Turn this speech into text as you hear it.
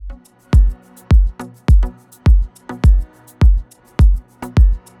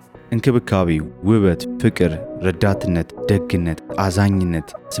እንክብካቤ፣ ውበት፣ ፍቅር፣ ረዳትነት፣ ደግነት፣ አዛኝነት፣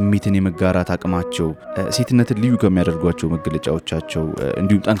 ስሜትን የመጋራት አቅማቸው ሴትነትን ልዩ ከሚያደርጓቸው መገለጫዎቻቸው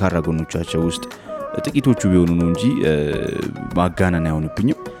እንዲሁም ጠንካራ ጎኖቻቸው ውስጥ ጥቂቶቹ ቢሆኑ ነው እንጂ ማጋነን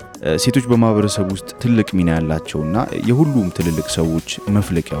አይሆንብኝም። ሴቶች በማህበረሰብ ውስጥ ትልቅ ሚና ያላቸውና የሁሉም ትልልቅ ሰዎች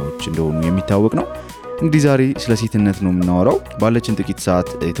መፍለቂያዎች እንደሆኑ የሚታወቅ ነው። እንግዲህ ዛሬ ስለ ሴትነት ነው የምናወራው። ባለችን ጥቂት ሰዓት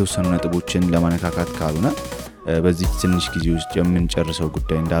የተወሰኑ ነጥቦችን ለማነካካት ካልሆነ በዚህ ትንሽ ጊዜ ውስጥ የምንጨርሰው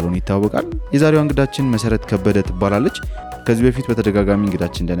ጉዳይ እንዳልሆነ ይታወቃል። የዛሬው እንግዳችን መሰረት ከበደ ትባላለች። ከዚህ በፊት በተደጋጋሚ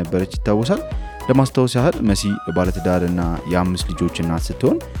እንግዳችን እንደነበረች ይታወሳል። ለማስታወስ ያህል መሲ ባለትዳርና የ5 ልጆች እናት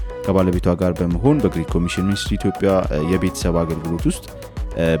ስትሆን ከባለቤቷ ጋር በመሆን በግሪክ ኮሚሽን ሚኒስትሪ ኢትዮጵያ የቤተሰብ አገልግሎት ውስጥ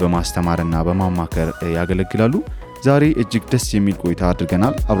በማስተማርና በማማከር ያገለግላሉ። ዛሬ እጅግ ደስ የሚል ቆይታ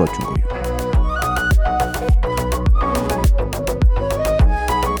አድርገናል። አብራችሁን ቆዩ።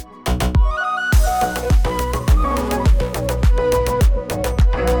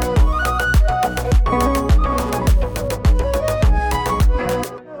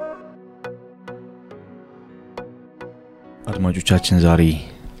 አድማጮቻችን ዛሬ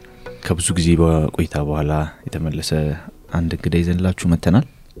ከብዙ ጊዜ በቆይታ በኋላ የተመለሰ አንድ እንግዳ ይዘንላችሁ መተናል።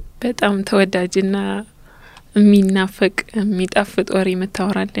 በጣም ተወዳጅና የሚናፈቅ የሚጣፍጥ ወሬ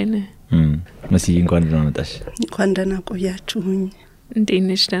መታወራለን። መሲ እንኳን ደህና መጣሽ። እንኳን ደህና ቆያችሁኝ። እንዴት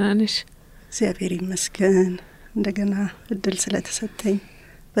ነሽ? ደህና ነሽ? እግዚአብሔር ይመስገን። እንደገና እድል ስለተሰጠኝ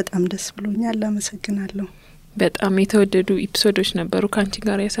በጣም ደስ ብሎኛል። አመሰግናለሁ። በጣም የተወደዱ ኤፒሶዶች ነበሩ ካንቺ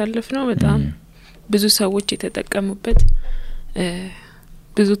ጋር ያሳለፍነው። በጣም ብዙ ሰዎች የተጠቀሙበት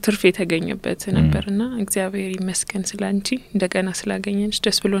ብዙ ትርፍ የተገኘበት ነበርና እግዚአብሔር ይመስገን ስላንቺ እንደገና ስላገኘንሽ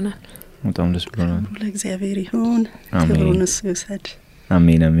ደስ ብሎናል። በጣም ደስ ብሎናል። ለእግዚአብሔር ይሁን፣ ክብሩን እሱ ይውሰድ።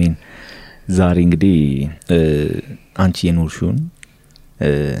 አሜን አሜን። ዛሬ እንግዲህ አንቺ የኖርሽውን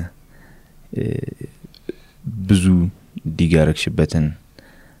ብዙ ዲጋረክሽበትን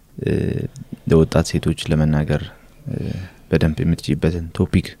ለወጣት ሴቶች ለመናገር በደንብ የምትችይበትን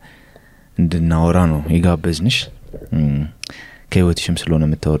ቶፒክ እንድናወራ ነው የጋበዝንሽ። ከህይወትሽም ስለሆነ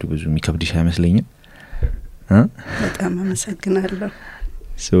የምታወሪ ብዙ የሚከብድሽ አይመስለኝም። በጣም አመሰግናለሁ።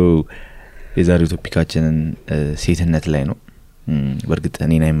 የዛሬው ቶፒካችንን ሴትነት ላይ ነው። በእርግጥ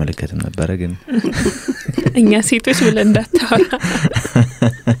እኔን አይመለከትም ነበር፣ ግን እኛ ሴቶች ብለን እንዳታወራ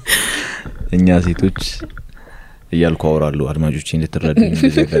እኛ ሴቶች እያልኩ አወራለሁ አድማጮቼ እንድትረዱኝ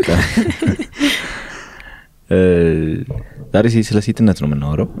እንደዘገጠ። ዛሬ ስለ ሴትነት ነው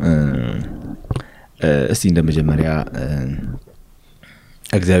የምናወራው። እስቲ እንደመጀመሪያ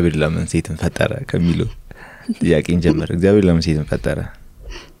እግዚአብሔር ለምን ሴትን ፈጠረ ከሚለው ጥያቄ እንጀምር። እግዚአብሔር ለምን ሴትን ፈጠረ?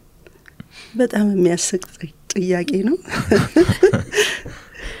 በጣም የሚያስቅ ጥያቄ ነው።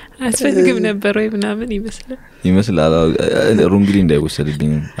 አስፈልግም ነበር ወይ ምናምን ይመስላል። ሩንግሊ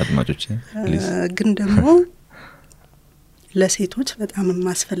እንዳይወሰድብኝ አድማጮቼ ፕሊዝ። ግን ደግሞ ለሴቶች በጣም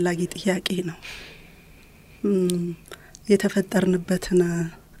አስፈላጊ ጥያቄ ነው። የተፈጠርንበትን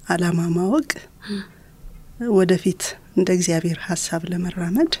ዓላማ ማወቅ ወደፊት እንደ እግዚአብሔር ሐሳብ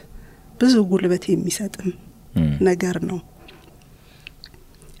ለመራመድ ብዙ ጉልበት የሚሰጥም ነገር ነው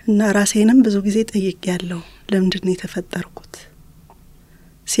እና ራሴንም ብዙ ጊዜ ጠይቄያለሁ። ለምንድን ነው የተፈጠርኩት?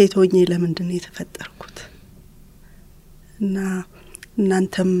 ሴት ሆኜ ለምንድን ነው የተፈጠርኩት? እና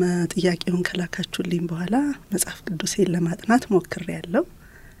እናንተም ጥያቄውን ከላካችሁልኝ በኋላ መጽሐፍ ቅዱሴን ለማጥናት ሞክሬያለሁ።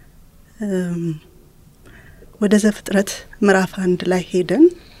 ወደ ዘፍጥረት ምዕራፍ 1 ላይ ሄደን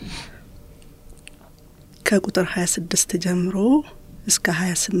ከቁጥር 26 ጀምሮ እስከ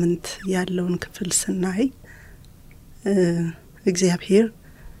 28 ያለውን ክፍል ስናይ እግዚአብሔር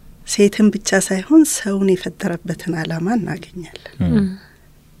ሴትን ብቻ ሳይሆን ሰውን የፈጠረበትን ዓላማ እናገኛለን።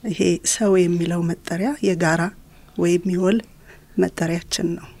 ይሄ ሰው የሚለው መጠሪያ የጋራ ወይም የወል መጠሪያችን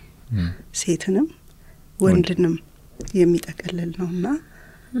ነው። ሴትንም ወንድንም የሚጠቀልል ነውና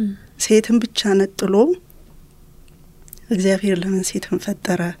ሴትን ብቻ ነጥሎ እግዚአብሔር ለምን ሴትን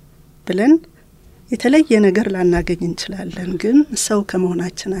ፈጠረ ብለን የተለየ ነገር ላናገኝ እንችላለን። ግን ሰው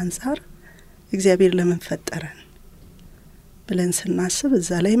ከመሆናችን አንፃር እግዚአብሔር ለምን ፈጠረን ብለን ስናስብ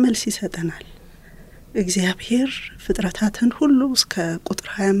እዛ ላይ መልስ ይሰጠናል። እግዚአብሔር ፍጥረታትን ሁሉ እስከ ቁጥር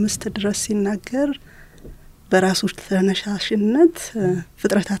 25 ድረስ ሲናገር በራሱ ተነሳሽነት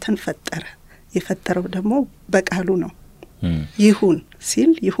ፍጥረታትን ፈጠረ። የፈጠረው ደግሞ በቃሉ ነው። ይሁን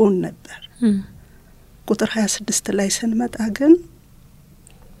ሲል ይሁን ነበር። ቁጥር 26 ላይ ስንመጣ ግን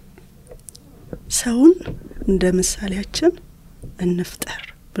ሰውን እንደ ምሳሌያችን እንፍጠር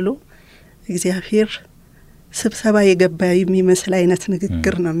ብሎ እግዚአብሔር ስብሰባ የገባ የሚመስል አይነት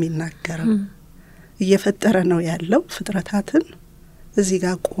ንግግር ነው የሚናገረው። እየፈጠረ ነው ያለው ፍጥረታትን። እዚህ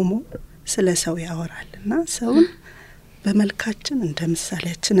ጋር ቆሞ ስለ ሰው ያወራልና ሰውን በመልካችን እንደ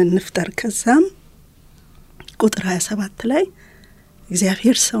ምሳሌያችን እንፍጠር። ከዛም ቁጥር 27 ላይ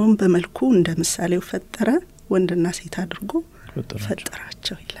እግዚአብሔር ሰውን በመልኩ እንደ ምሳሌው ፈጠረ፣ ወንድና ሴት አድርጎ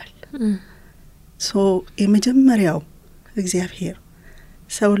ፈጠራቸው ይላል። የመጀመሪያው እግዚአብሔር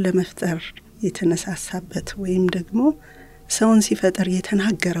ሰውን ለመፍጠር የተነሳሳበት ወይም ደግሞ ሰውን ሲፈጠር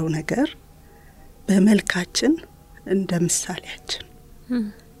የተናገረው ነገር በመልካችን እንደ ምሳሌያችን።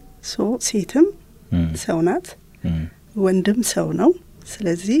 ሴትም ሰው ናት፣ ወንድም ሰው ነው።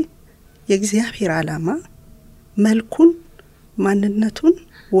 ስለዚህ የእግዚአብሔር ዓላማ መልኩን ማንነቱን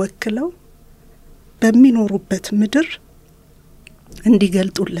ወክለው በሚኖሩበት ምድር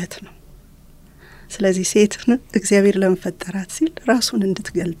እንዲገልጡለት ነው። ስለዚህ ሴትን እግዚአብሔር ለመፈጠራት ሲል ራሱን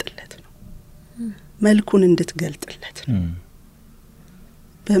እንድትገልጥለት ነው፣ መልኩን እንድትገልጥለት ነው።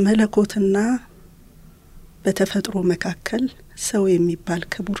 በመለኮትና በተፈጥሮ መካከል ሰው የሚባል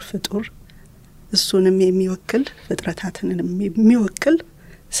ክቡር ፍጡር እሱንም የሚወክል ፍጥረታትንም የሚወክል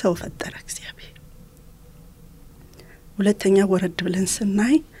ሰው ፈጠረ እግዚአብሔር። ሁለተኛ ወረድ ብለን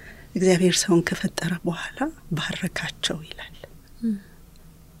ስናይ እግዚአብሔር ሰውን ከፈጠረ በኋላ ባረካቸው ይላል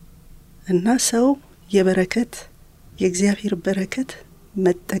እና ሰው የበረከት የእግዚአብሔር በረከት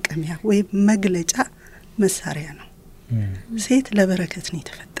መጠቀሚያ ወይም መግለጫ መሳሪያ ነው። ሴት ለበረከት ነው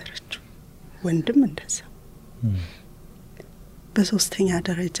የተፈጠረችው፣ ወንድም እንደዛው። በሶስተኛ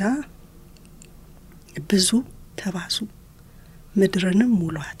ደረጃ ብዙ ተባዙ ምድርንም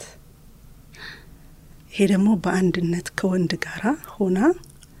ሙሏት። ይሄ ደግሞ በአንድነት ከወንድ ጋራ ሆና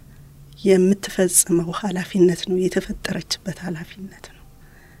የምትፈጽመው ኃላፊነት ነው፣ የተፈጠረችበት ኃላፊነት ነው።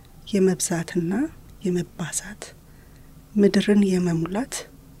 የመብዛትና የመባዛት ምድርን የመሙላት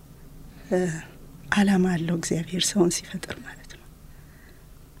ዓላማ አለው እግዚአብሔር ሰውን ሲፈጥር ማለት ነው።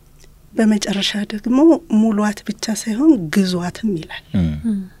 በመጨረሻ ደግሞ ሙሏት ብቻ ሳይሆን ግዟትም ይላል።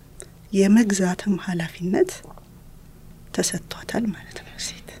 የመግዛትም ኃላፊነት ተሰጥቷታል ማለት ነው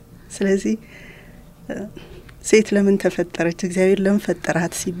ሴት። ስለዚህ ሴት ለምን ተፈጠረች፣ እግዚአብሔር ለምን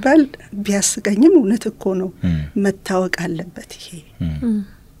ፈጠራት ሲባል ቢያስቀኝም እውነት እኮ ነው፣ መታወቅ አለበት። ይሄ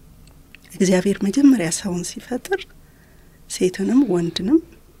እግዚአብሔር መጀመሪያ ሰውን ሲፈጥር ሴትንም ወንድንም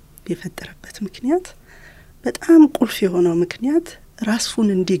የፈጠረበት ምክንያት በጣም ቁልፍ የሆነው ምክንያት ራሱን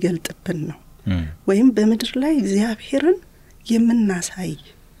እንዲገልጥብን ነው። ወይም በምድር ላይ እግዚአብሔርን የምናሳይ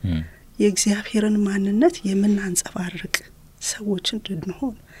የእግዚአብሔርን ማንነት የምናንጸባርቅ ሰዎች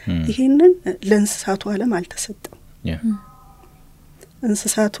እንድንሆን። ይሄንን ለእንስሳቱ ዓለም አልተሰጠም።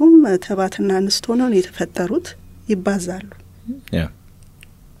 እንስሳቱም ተባትና እንስት ሆነው የተፈጠሩት ይባዛሉ።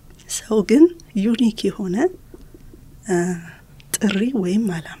 ሰው ግን ዩኒክ የሆነ ጥሪ ወይም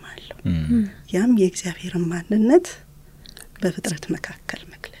ዓላማ አለው። ያም የእግዚአብሔርን ማንነት በፍጥረት መካከል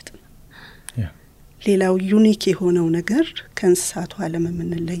መግለጥ ነው። ሌላው ዩኒክ የሆነው ነገር ከእንስሳቱ ዓለም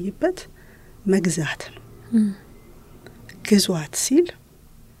የምንለይበት መግዛት ነው። ግዟት ሲል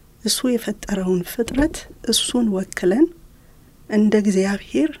እሱ የፈጠረውን ፍጥረት እሱን ወክለን እንደ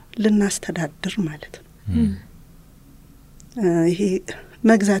እግዚአብሔር ልናስተዳድር ማለት ነው። ይሄ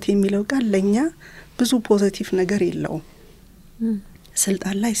መግዛት የሚለው ቃል ለኛ ብዙ ፖዚቲቭ ነገር የለውም።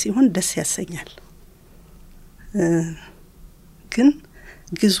 ስልጣን ላይ ሲሆን ደስ ያሰኛል። ግን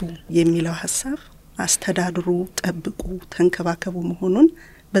ግዙ የሚለው ሐሳብ አስተዳድሩ፣ ጠብቁ፣ ተንከባከቡ መሆኑን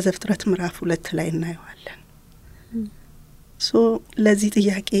በዘፍጥረት ምዕራፍ 2 ላይ እናየዋለን። ለዚህ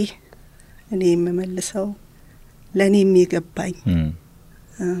ጥያቄ እኔ የምመልሰው ለኔ የሚገባኝ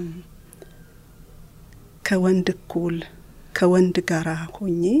ከወንድ እኩል ከወንድ ጋራ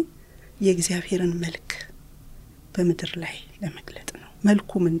ሆኜ የእግዚአብሔርን መልክ በምድር ላይ ለመግለጥ ነው።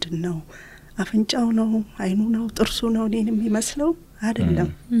 መልኩ ምንድነው? አፍንጫው ነው? አይኑ ነው? ጥርሱ ነው? እኔን የሚመስለው አይደለም።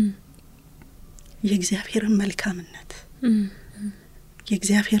 የእግዚአብሔርን መልካምነት፣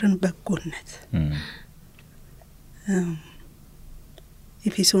 የእግዚአብሔርን በጎነት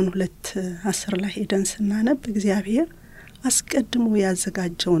ኤፌሶን 2:10 ላይ ሄደን ስናነብ እግዚአብሔር አስቀድሞ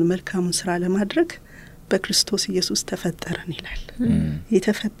ያዘጋጀውን መልካሙን ስራ ለማድረግ በክርስቶስ ኢየሱስ ተፈጠረን ይላል።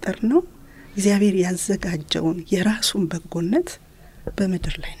 የተፈጠርነው እግዚአብሔር ያዘጋጀውን የራሱን በጎነት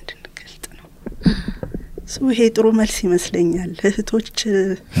በምድር ላይ እንድንገልጥ ነው። ይሄ ጥሩ መልስ ይመስለኛል። እህቶች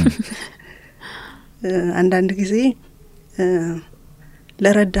አንዳንድ ጊዜ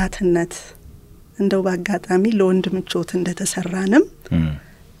ለረዳትነት እንደው በአጋጣሚ ለወንድ ምቾት እንደተሰራንም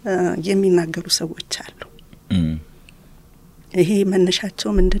የሚናገሩ ሰዎች አሉ። ይሄ መነሻቸው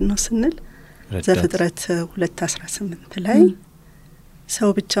ምንድነው ስንል ዘፍጥረት 2:18 ላይ ሰው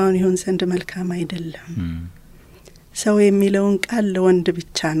ብቻውን ይሆን ዘንድ መልካም አይደለም። ሰው የሚለውን ቃል ለወንድ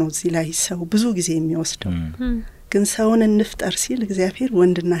ብቻ ነው እዚህ ላይ ሰው ብዙ ጊዜ የሚወስደው። ግን ሰውን እንፍጠር ሲል እግዚአብሔር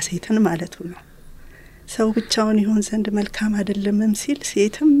ወንድና ሴትን ማለቱ ነው። ሰው ብቻውን ይሆን ዘንድ መልካም አይደለምም ሲል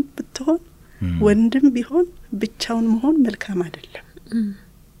ሴትም ብትሆን ወንድም ቢሆን ብቻውን መሆን መልካም አይደለም።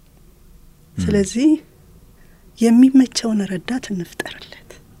 ስለዚህ የሚመቸውን ረዳት እንፍጠርለት።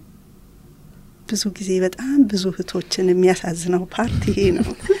 ብዙ ጊዜ በጣም ብዙ እህቶችን የሚያሳዝነው ፓርቲ ይሄ ነው።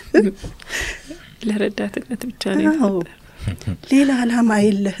 ለረዳትነት ብቻ ነው። ሌላ ዓላማ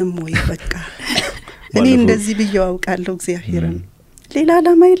የለህም ወይ? በቃ እኔ እንደዚህ ብዬው አውቃለሁ እግዚአብሔርን። ሌላ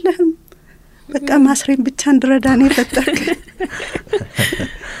ዓላማ የለህም? በቃ ማስሬን ብቻ እንድረዳ ነው የፈጠርክ።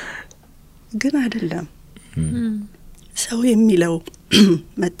 ግን አይደለም። ሰው የሚለው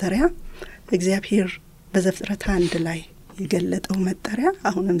መጠሪያ እግዚአብሔር በዘፍጥረት 1 ላይ የገለጠው መጠሪያ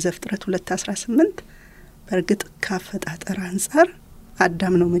አሁንም ዘፍጥረት 2:18 በእርግጥ ካፈጣጠር አንፃር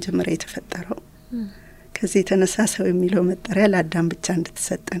አዳም ነው መጀመሪያ የተፈጠረው። ከዚህ የተነሳ ሰው የሚለው መጠሪያ ለአዳም ብቻ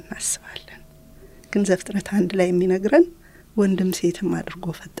እንድትሰጠን እናስባለን። ግን ዘፍጥረት 1 ላይ የሚነግረን ወንድም ሴትም አድርጎ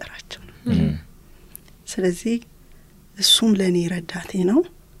ፈጠራቸው ነው። ስለዚህ እሱም ለኔ ረዳቴ ነው፣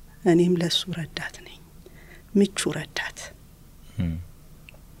 እኔም ለሱ ረዳት ነኝ። ምቹ ረዳት።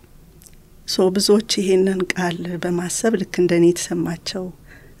 ብዙዎች ይሄንን ቃል በማሰብ ልክ እንደኔ የተሰማቸው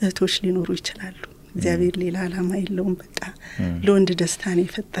እህቶች ሊኖሩ ይችላሉ። እግዚአብሔር ሌላ ዓላማ የለውም፣ በቃ ለወንድ ደስታ ነው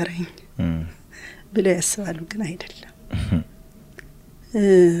የፈጠረኝ ብለው ያስባሉ። ግን አይደለም።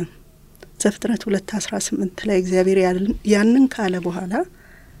 ዘፍጥረት 2:18 ላይ እግዚአብሔር ያንን ካለ በኋላ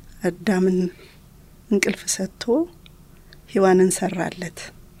አዳምን እንቅልፍ ሰጥቶ ሔዋንን ሰራለት።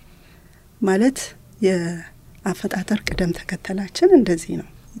 ማለት የአፈጣጠር ቅደም ተከተላችን እንደዚህ ነው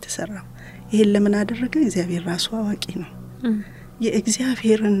የተሰራው። ይሄን ለምን አደረገ? እግዚአብሔር ራሱ አዋቂ ነው።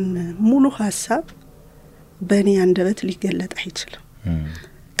 የእግዚአብሔርን ሙሉ ሐሳብ በእኔ አንደበት ሊገለጥ አይችልም።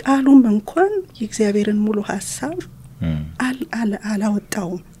 ቃሉም እንኳን የእግዚአብሔርን ሙሉ ሐሳብ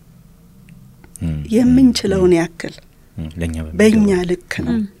አላወጣውም። የምንችለውን ያክል በእኛ ልክ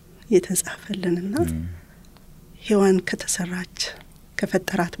ነው የተጻፈልንና ሔዋን ከተሰራች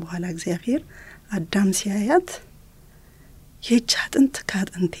ከፈጠራት በኋላ እግዚአብሔር አዳም ሲያያት የእጅ አጥንት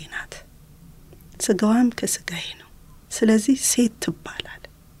ከአጥንቴ ናት፣ ስጋዋም ከስጋዬ ነው፣ ስለዚህ ሴት ትባላል።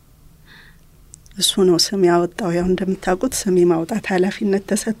 እሱ ነው ስም ያወጣው። ያው እንደምታውቁት ስም የማውጣት ኃላፊነት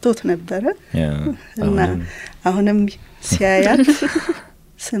ተሰጥቶት ነበረ እና አሁንም ሲያያት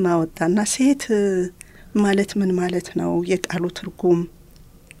ስም አወጣና ሴት ማለት ምን ማለት ነው? የቃሉ ትርጉም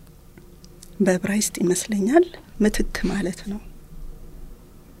በዕብራይስጥ ይመስለኛል ምትክ ማለት ነው።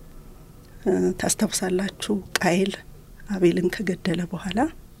 ታስታውሳላችሁ ቃየል አቤልን ከገደለ በኋላ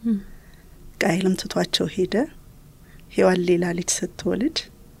ቃየልም ትቷቸው ሄደ። ሔዋን ሌላ ልጅ ስትወልድ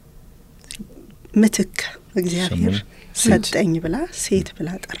ምትክ እግዚአብሔር ሰጠኝ ብላ ሴት ብላ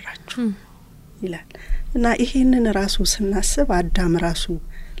ጠራችሁ ይላል። እና ይሄንን ራሱ ስናስብ አዳም ራሱ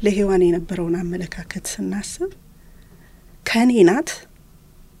ለሔዋን የነበረውን አመለካከት ስናስብ ከኔ ናት፣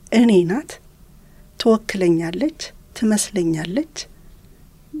 እኔ ናት፣ ትወክለኛለች፣ ትመስለኛለች፣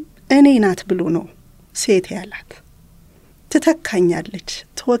 እኔ ናት ብሎ ነው ሴት ያላት። ትተካኛለች፣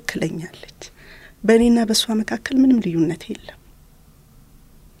 ትወክለኛለች፣ በእኔና በእሷ መካከል ምንም ልዩነት የለም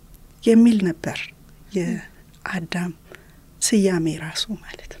የሚል ነበር የአዳም ስያሜ ራሱ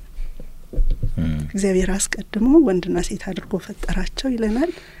ማለት ነው። እግዚአብሔር አስቀድሞ ወንድና ሴት አድርጎ ፈጠራቸው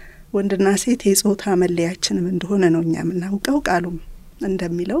ይለናል። ወንድና ሴት የጾታ መለያችንም እንደሆነ ነው እኛ የምናውቀው። ቃሉም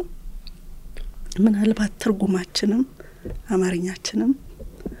እንደሚለው ምናልባት ትርጉማችንም አማርኛችንም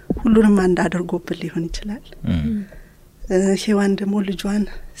ሁሉንም አንድ አድርጎብን ሊሆን ይችላል። ሔዋን ደግሞ ልጇን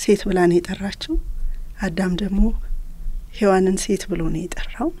ሴት ብላ ነው የጠራችው። አዳም ደግሞ ሔዋንን ሴት ብሎ ነው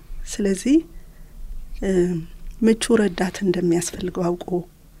የጠራው። ስለዚህ ምቹ ረዳት እንደሚያስፈልገው አውቆ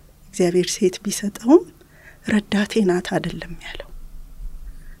እግዚአብሔር ሴት ቢሰጠውም ረዳቴ ናት አይደለም ያለው።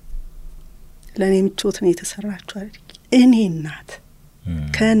 ለኔ ምቾት ነው የተሰራችው አይደል? እኔ ናት፣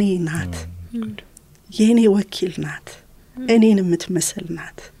 ከኔ ናት፣ የኔ ወኪል ናት፣ እኔን የምትመስል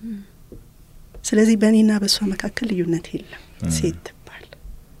ናት። ስለዚህ በእኔና በእሷ መካከል ልዩነት የለም፣ ሴት ትባል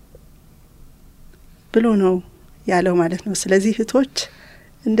ብሎ ነው ያለው ማለት ነው። ስለዚህ እህቶች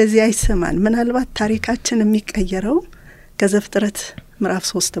እንደዚህ አይሰማን። ምናልባት ታሪካችን የሚቀየረው ከዘፍጥረት ምዕራፍ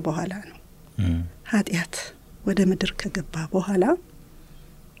 3 በኋላ ነው። ኃጢአት ወደ ምድር ከገባ በኋላ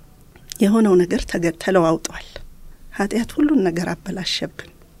የሆነው ነገር ተለዋውጧል። ኃጢአት ሁሉን ነገር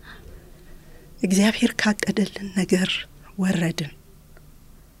አበላሸብን። እግዚአብሔር ካቀደልን ነገር ወረድን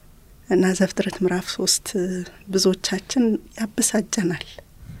እና ዘፍጥረት ምዕራፍ 3 ብዙዎቻችን ያበሳጨናል።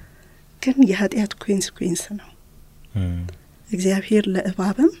 ግን የኃጢአት ኮንሲኩዌንስ ነው። እግዚአብሔር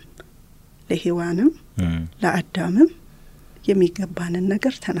ለእባብም ለሔዋንም ለአዳምም የሚገባንን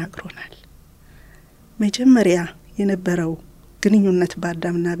ነገር ተናግሮናል። መጀመሪያ የነበረው ግንኙነት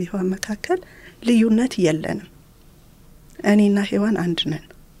በአዳምና በሔዋን መካከል ልዩነት የለንም። እኔና ሔዋን አንድ ነን።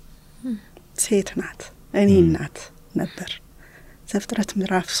 ሴት ናት፣ እኔ ናት ነበር። ዘፍጥረት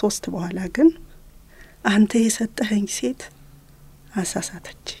ምዕራፍ 3 በኋላ ግን አንተ የሰጠኸኝ ሴት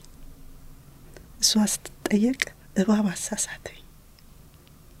አሳሳተች። እሷ ስትጠየቅ እባብ አሳሳተኝ።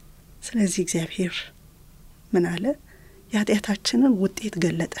 ስለዚህ እግዚአብሔር ምን አለ? የኃጢአታችንን ውጤት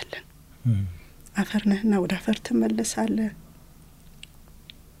ገለጠልን። አፈር ነህና ወደ አፈር ትመለሳለህ።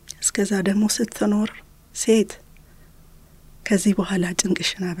 እስከዛ ደግሞ ስትኖር ሴት ከዚህ በኋላ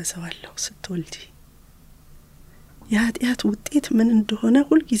ጭንቅሽን አበዛዋለሁ ስትወልጂ። የኃጢአት ውጤት ምን እንደሆነ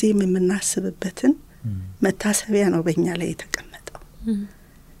ሁልጊዜም የምናስብበትን መታሰቢያ ነው በእኛ ላይ የተቀመጠው።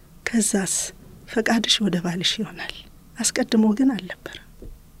 ከዛስ ፈቃድሽ ወደ ባልሽ ይሆናል። አስቀድሞ ግን አልነበረም።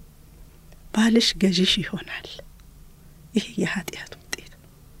 ባልሽ ገዥሽ ይሆናል። ይሄ የኃጢአት ውጤት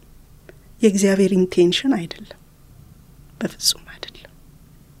የእግዚአብሔር ኢንቴንሽን አይደለም፣ በፍጹም አይደለም።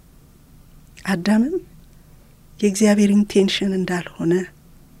 አዳምም የእግዚአብሔር ኢንቴንሽን እንዳልሆነ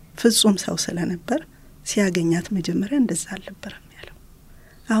ፍጹም ሰው ስለነበር ሲያገኛት መጀመሪያ እንደዛ አልነበረም ያለው።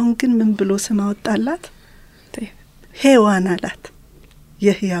 አሁን ግን ምን ብሎ ስም አወጣላት? ሔዋን አላት።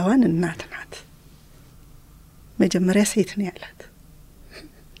 የሕያዋን እናት ናት። መጀመሪያ ሴት ነው ያላት፣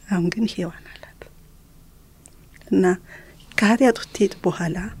 አሁን ግን ሔዋን አላት። እና ከኃጢአት ውጤት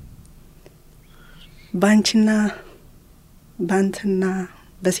በኋላ ባንተና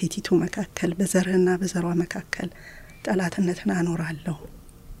በሴቲቱ መካከል በዘርህና በዘሯ መካከል ጠላትነትን አኖራለሁ።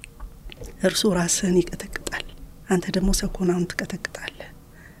 እርሱ ራስህን ይቀጠቅጣል፣ አንተ ደግሞ ሰኮናውን ትቀጠቅጣለህ።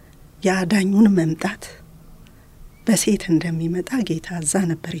 የአዳኙን መምጣት በሴት እንደሚመጣ ጌታ እዛ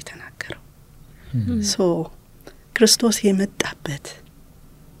ነበር የተናገረው። ክርስቶስ የመጣበት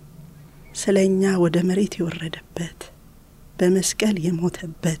ስለኛ ወደ መሬት የወረደበት በመስቀል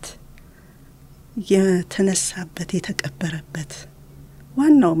የሞተበት የተነሳበት የተቀበረበት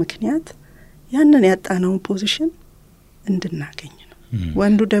ዋናው ምክንያት ያንን ያጣነውን ፖዚሽን እንድናገኝ ነው።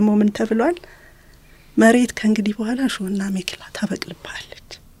 ወንዱ ደግሞ ምን ተብሏል? መሬት ከእንግዲህ በኋላ ሾህና ሜክላ ታበቅልብሃለች፣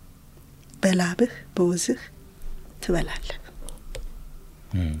 በላብህ በወዝህ ትበላለህ።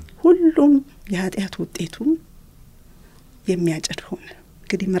 ሁሉም የኃጢአት ውጤቱም የሚያጭድ ሆነ።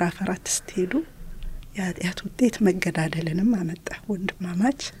 እንግዲህ ምዕራፍ 4 ስትሄዱ የኃጢአት ውጤት መገዳደልንም አመጣ፣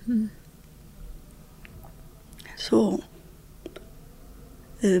 ወንድማማች።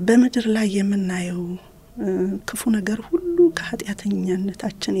 በምድር ላይ የምናየው ክፉ ነገር ሁሉ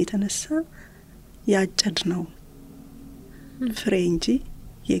ከኃጢአተኛነታችን የተነሳ ያጨድ ነው ፍሬ እንጂ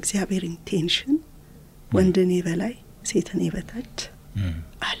የእግዚአብሔር ኢንቴንሽን ወንድኔ በላይ ሴትኔ በታች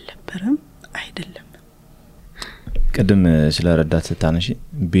አልነበረም፣ አይደለም። ቀደም ስለ ረዳት ስታነሺ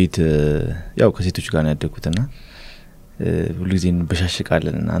ቤት ያው ከሴቶች ጋር ነው ያደኩትና ሁልጊዜን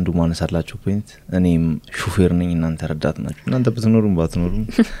በሻሽቃለን። አንዱ ማነሳላችሁ ፖይንት እኔም ሹፌር ነኝ እናንተ ረዳት ናችሁ። እናንተ ብትኖሩም ባትኖሩም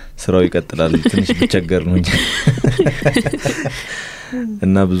ስራው ይቀጥላል፣ ትንሽ ብቸገር ነው እንጂ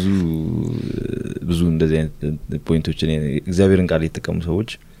እና ብዙ እንደዚህ አይነት ፖይንቶችን እግዚአብሔርን ቃል የተጠቀሙ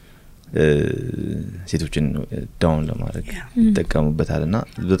ሰዎች ሴቶችን ዳውን ለማድረግ ይጠቀሙበታልና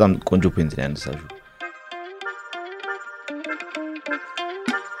በጣም ቆንጆ ፖይንት ነው ያነሳችሁ።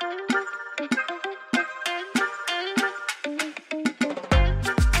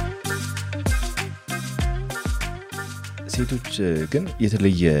 ሴቶች ግን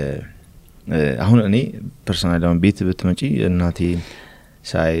የተለየ አሁን እኔ ፐርሰናሊ አሁን ቤት ብትመጪ እናቴን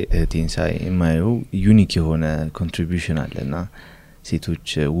ሳይ እህቴን ሳይ የማየው ዩኒክ የሆነ ኮንትሪቢዩሽን አለና ሴቶች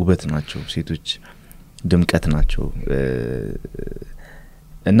ውበት ናቸው፣ ሴቶች ድምቀት ናቸው።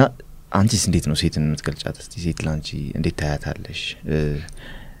 እና አንቺስ እንዴት ነው ሴትን የምትገልጫት? እስቲ ሴት ላንቺ እንዴት ታያታለሽ?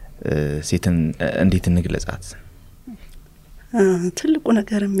 ሴትን እንዴት እንግለጻት? ትልቁ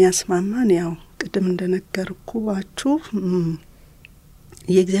ነገር የሚያስማማን ያው ቅድም እንደነገርኩባችሁ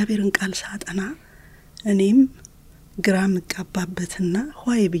የእግዚአብሔርን ቃል ሳጠና እኔም ግራም መቃባበትና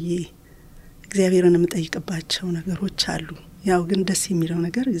ሆይ ብዬ እግዚአብሔርን የምጠይቅባቸው ነገሮች አሉ። ያው ግን ደስ የሚለው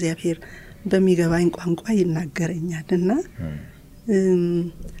ነገር እግዚአብሔር በሚገባኝ ቋንቋ ይናገረኛልና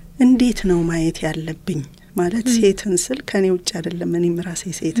እንዴት ነው ማየት ያለብኝ ማለት ሴትን ስል ከኔ ውጭ አይደለም፣ እኔም ራሴ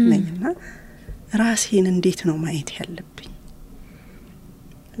ሴት ነኝና ራሴን እንዴት ነው ማየት ያለብኝ?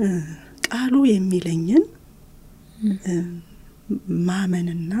 ቃሉ የሚለኝን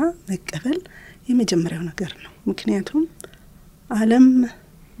ማመንና መቀበል የመጀመሪያው ነገር ነው። ምክንያቱም ዓለም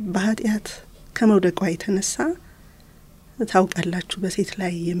በኃጢአት ከመውደቋ የተነሳ ታውቃላችሁ በሴት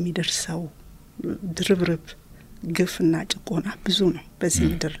ላይ የሚደርሰው ድርብርብ ግፍና ጭቆና ብዙ ነው በዚህ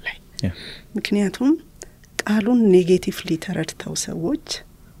ምድር ላይ። ምክንያቱም ቃሉን ኔጌቲቭሊ ተረድተው ሰዎች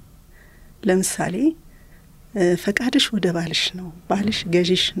ለምሳሌ ፈቃድሽ ወደ ባልሽ ነው፣ ባልሽ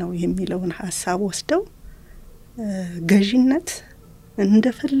ገዢሽ ነው የሚለውን ሀሳብ ወስደው ገዢነት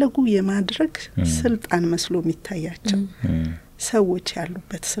እንደፈለጉ የማድረግ ስልጣን መስሎ የሚታያቸው ሰዎች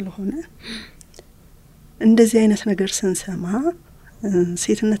ያሉበት ስለሆነ እንደዚህ አይነት ነገር ስንሰማ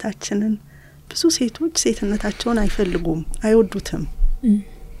ሴትነታችንን ብዙ ሴቶች ሴትነታቸውን አይፈልጉም፣ አይወዱትም።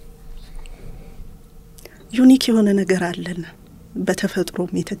 ዩኒክ የሆነ ነገር አለን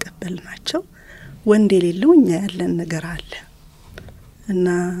በተፈጥሮም የተቀበልናቸው ወንድ የሌለው እኛ ያለን ነገር አለ እና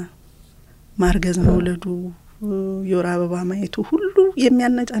ማርገዝ መውለዱ የወር አበባ ማየቱ ሁሉ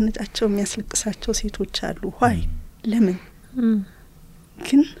የሚያነጫነጫቸው የሚያስለቅሳቸው ሴቶች አሉ። ዋይ ለምን?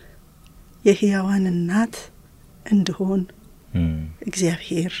 ግን የሕያዋን እናት እንድሆን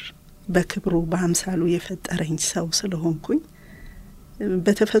እግዚአብሔር በክብሩ በአምሳሉ የፈጠረኝ ሰው ስለሆንኩኝ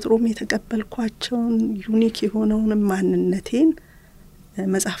በተፈጥሮም የተቀበልኳቸውን ዩኒክ የሆነውን ማንነቴን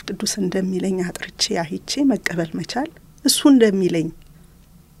መጽሐፍ ቅዱስ እንደሚለኝ አጥርቼ አይቼ መቀበል መቻል፣ እሱ እንደሚለኝ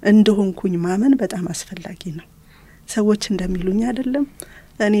እንደሆንኩኝ ማመን በጣም አስፈላጊ ነው። ሰዎች እንደሚሉኝ አይደለም፣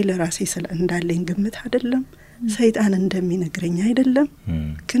 እኔ ለራሴ እንዳለኝ ግምት አይደለም፣ ሰይጣን እንደሚነግረኝ አይደለም፣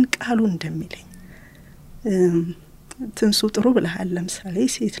 ግን ቃሉ እንደሚለኝ። ትንሱ ጥሩ ብለሃል። ለምሳሌ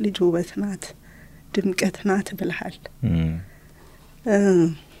ሴት ልጅ ውበት ናት፣ ድምቀት ናት ብለሃል።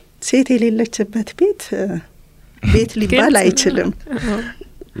 ሴት የሌለችበት ቤት ሊባል አይችልም።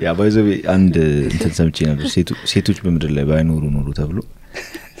 ያ ባይዘው አንድ እንትን ሰምቼ ነበር፣ ሴቶች በምድር ላይ ባይኖሩ ኖሩ ተብሎ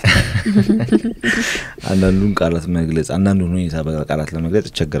አንዳንዱን ቃላት መግለጽ አንዳንዱን ሁኔታ በቃላት ለመግለጽ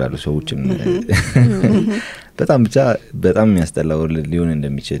ይቸገራሉ ሰዎችን። በጣም ብቻ በጣም የሚያስጠላ ወርልድ ሊሆን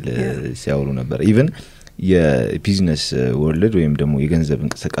እንደሚችል ሲያወሩ ነበር። ኢቭን የቢዝነስ ወርልድ ወይም ደግሞ የገንዘብ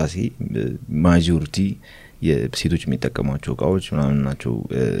እንቅስቃሴ ማጆሪቲ የሴቶች የሚጠቀሟቸው እቃዎች ምናምን ናቸው።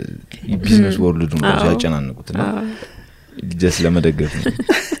 ቢዝነስ ወርልድ ነው ያጨናነቁትና ጀስ ለመደገፍ ነው።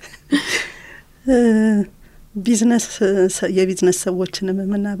 የቢዝነስ ሰዎችንም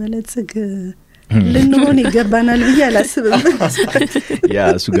የምናበለጽግ ልንሆን ይገባናል ብዬ አላስብም። ያ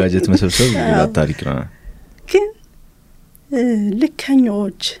እሱ ጋጀት መሰብሰብ ሌላ ታሪክ ነው። ግን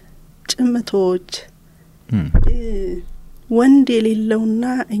ልከኞች፣ ጭምቶች ወንድ የሌለውና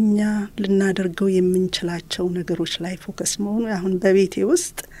እኛ ልናደርገው የምንችላቸው ነገሮች ላይ ፎከስ መሆኑ አሁን በቤቴ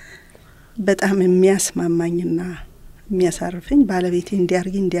ውስጥ በጣም የሚያስማማኝና የሚያሳርፈኝ ባለቤቴ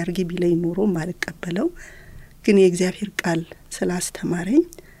እንዲያርጊ ቢለኝ ኑሮ ማልቀበለው ግን የእግዚአብሔር ቃል ስላስተማረኝ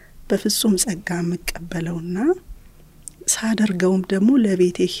በፍጹም ጸጋ መቀበለውና ሳደርገውም ደግሞ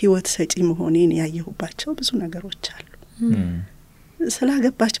ለቤቴ ህይወት ሰጪ መሆኔን ያየሁባቸው ብዙ ነገሮች አሉ።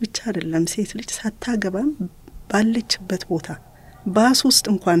 ስላገባች ብቻ አይደለም፣ ሴት ልጅ ሳታገባም ባለችበት ቦታ ባስ ውስጥ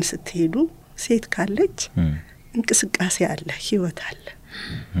እንኳን ስትሄዱ ሴት ካለች እንቅስቃሴ አለ፣ ህይወት አለ፣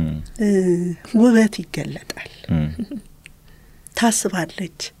 ውበት ይገለጣል፣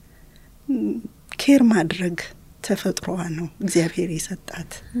 ታስባለች። ኬር ማድረግ ተፈጥሮዋ ነው፣ እግዚአብሔር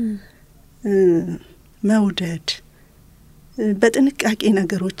የሰጣት መውደድ፣ በጥንቃቄ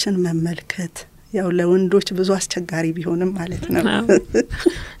ነገሮችን መመልከት። ያው ለወንዶች ብዙ አስቸጋሪ ቢሆንም ማለት ነው።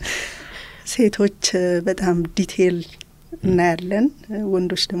 ሴቶች በጣም ዲቴል እናያለን፣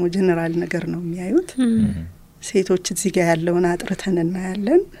 ወንዶች ደግሞ ጀነራል ነገር ነው የሚያዩት። ሴቶች እዚህ ጋር ያለውን አጥርተን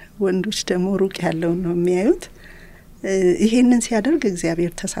እናያለን፣ ወንዶች ደግሞ ሩቅ ያለውን ነው የሚያዩት። ይሄንን ሲያደርግ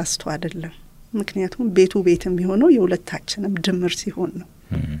እግዚአብሔር ተሳስቶ አይደለም፣ ምክንያቱም ቤት የሚሆነው የሁለታችንም ድምር ሲሆን ነው።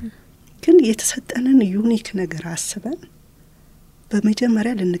 ግን የተሰጠንን ዩኒክ ነገር አስበን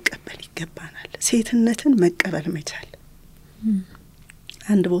በመጀመሪያ ልንቀበል ይገባናል። ሴትነትን መቀበል መቻል።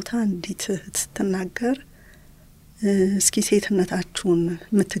 አንድ ቦታ እንዲት ስትናገር እስኪ ሴትነታችሁን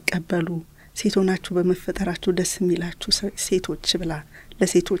የምትቀበሉ ሴቶናችሁ በመፈጠራችሁ ደስ የሚላችሁ ሴቶች ብላ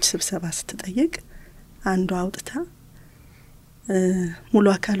ለሴቶች ስብሰባ ስትጠይቅ አንዷ አውጥታ ሙሉ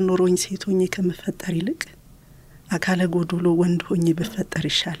አካል ኖሮኝ ሴት ሆኜ ከመፈጠር ይልቅ አካለ ጎዶሎ ወንድ ሆኜ በፈጠር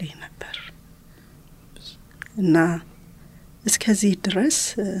ይሻለኝ ነበር እና እስከዚህ ድረስ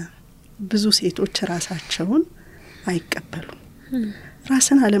ብዙ ሴቶች ራሳቸውን አይቀበሉም።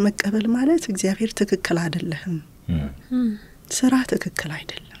 ራስን አለመቀበል ማለት እግዚአብሔር ትክክል አይደለም፣ ስራ ትክክል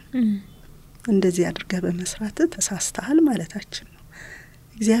አይደለም፣ እንደዚህ አድርገህ በመስራት ተሳስተሃል ማለታችን ነው።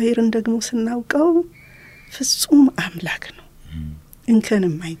 እግዚአብሔርን ደግሞ ስናውቀው ፍጹም አምላክ ነው፣ እንከን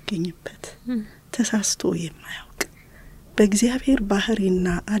የማይገኝበት፣ ተሳስቶ የማያውቅ። በእግዚአብሔር ባህሪና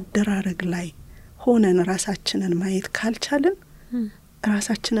አደራረግ ላይ ሆነን ራሳችንን ማየት ካልቻለን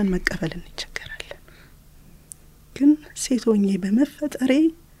ራሳችንን መቀበል እንቸገራለን። ግን ሴት ሆኜ በመፈጠሬ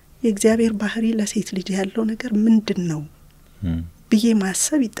የእግዚአብሔር ባህሪ ለሴት ልጅ ያለው ነገር ምንድነው ብዬ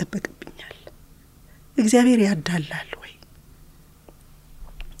ማሰብ ይጠበቅብኛል። እግዚአብሔር ያዳላል ወይ?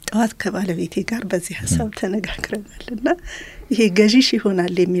 ጠዋት ከባለቤቴ ጋር በዚህ ሐሳብ ተነጋግረናልና ይሄ ገዢሽ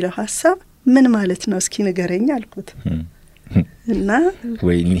ይሆናል የሚለው ሐሳብ ምን ማለት ነው እስኪ ንገረኝ አልኩት። እና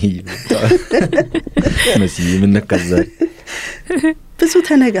ወይኔ መስይ ምን ነካዛ ብዙ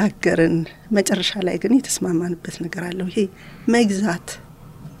ተነጋገርን። መጨረሻ ላይ ግን የተስማማንበት ነገር አለው። ይሄ መግዛት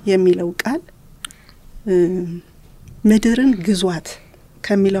የሚለው ቃል ምድርን ግዟት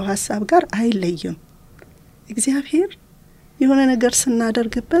ከሚለው ሐሳብ ጋር አይለይም። እግዚአብሔር የሆነ ነገር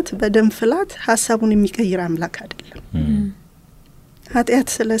ስናደርግበት በደም ፍላት ሐሳቡን የሚቀይር አምላክ አይደለም። ኃጢአት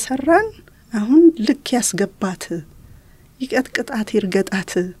ስለሰራን አሁን ልክ ያስገባት ይቀጥቅጣት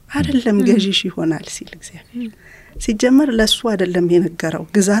ይርገጣት አይደለም ገዢሽ ይሆናል ሲል እግዚአብሔር ሲጀመር ለሱ አይደለም የነገረው፣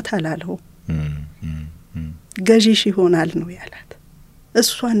 ግዛት አላለው፣ ገዢሽ ይሆናል ነው ያላት።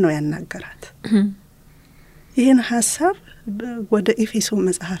 እሷን ነው ያናገራት። ይህን ሐሳብ ወደ ኤፌሶን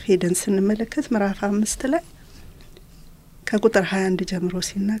መጽሐፍ ሄደን ስንመለከት ምዕራፍ 5 ላይ ከቁጥር 21 ጀምሮ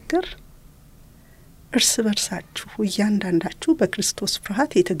ሲናገር እርስ በርሳችሁ እያንዳንዳችሁ በክርስቶስ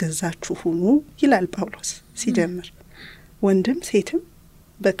ፍርሃት የተገዛችሁ ሁኑ ይላል ጳውሎስ ሲጀምር። ወንድም ሴትም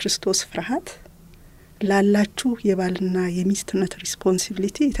በክርስቶስ ፍርሃት ላላችሁ የባልና የሚስትነት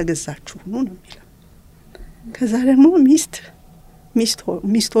ሪስፖንሲቢሊቲ የተገዛችሁ ሁኑ ነው የሚለው። ከዛ ደግሞ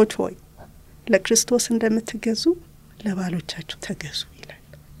ሚስቶች ሆይ ለክርስቶስ እንደምትገዙ ለባሎቻችሁ ተገዙ ይላል።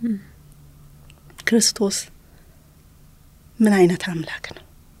 ክርስቶስ ምን አይነት አምላክ ነው?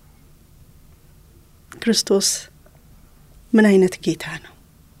 ክርስቶስ ምን አይነት ጌታ ነው?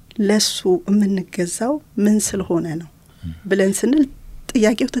 ለሱ የምንገዛው ምን ስለሆነ ነው ብለን ስንል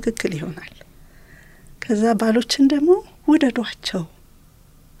ጥያቄው ትክክል ይሆናል። ከዛ ባሎችን ደግሞ ውደዷቸው፣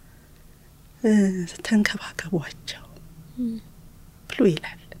 ተንከባከቧቸው ብሎ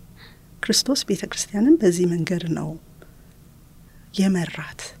ይላል። ክርስቶስ ቤተ ክርስቲያንን በዚህ መንገድ ነው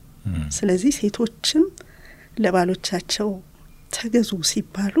የመራት። ስለዚህ ሴቶችም ለባሎቻቸው ተገዙ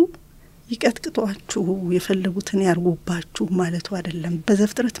ሲባሉ ይቀጥቅጧችሁ የፈለጉትን ያርጉባችሁ ማለቱ አይደለም።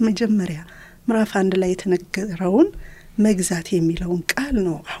 በዘፍጥረት መጀመሪያ ምዕራፍ 1 ላይ የተነገረውን መግዛት የሚለውን ቃል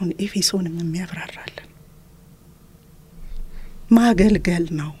ነው አሁን ኤፌሶንም የሚያብራራልን። ማገልገል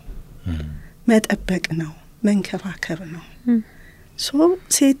ነው፣ መጠበቅ ነው፣ መንከባከብ ነው።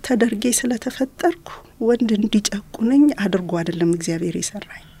 ሴት ተደርጌ ስለተፈጠርኩ ወንድ እንዲጨቁነኝ አድርጎ አይደለም እግዚአብሔር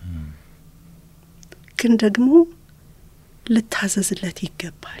የሰራኝ፣ ግን ደግሞ ልታዘዝለት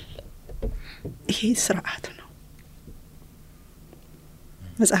ይገባል። ይሄ ስርዓት ነው።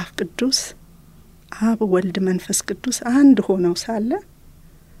 መጽሐፍ ቅዱስ አብ ወልድ መንፈስ ቅዱስ አንድ ሆነው ሳለ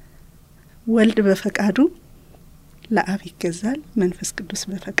ወልድ በፈቃዱ ለአብ ይገዛል፣ መንፈስ ቅዱስ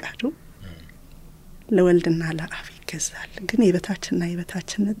በፈቃዱ ለወልድና ለአብ ይገዛል። ግን የበታችና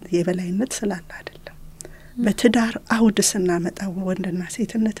የበላይነት ስላለ አይደለም። በትዳር አውድ ስናመጣው ወንድና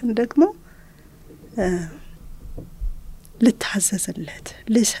ሴትነትን ደግሞ ልታዘዝለት፣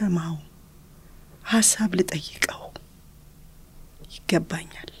 ልሰማው፣ ሀሳብ ልጠይቀው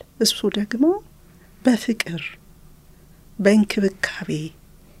ይገባኛል። እሱ ደግሞ በፍቅር በእንክብካቤ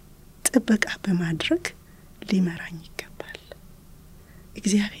ጥበቃ በማድረግ ሊመራኝ ይገባል።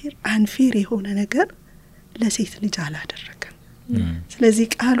 እግዚአብሔር አንፌር የሆነ ነገር ለሴት ልጅ አላደረገም። ስለዚህ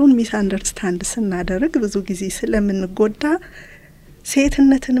ቃሉን ሚስ አንደርስታንድ ስናደርግ ብዙ ጊዜ ስለምንጎዳ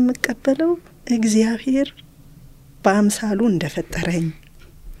ሴትነትን የምቀበለው እግዚአብሔር በአምሳሉ እንደፈጠረኝ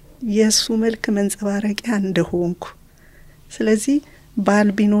የሱ መልክ መንጸባረቂያ እንደሆንኩ፣ ስለዚህ ባል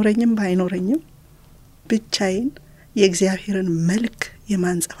ቢኖረኝም ባይኖረኝም ብቻዬን የእግዚአብሔርን መልክ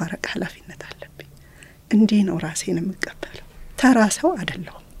የማንጸባረቅ ኃላፊነት አለብኝ። እንዲህ ነው ራሴን የምቀበለው። ተራ ሰው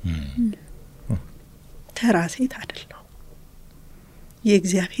አይደለሁም፣ ተራ ሴት አይደለሁም።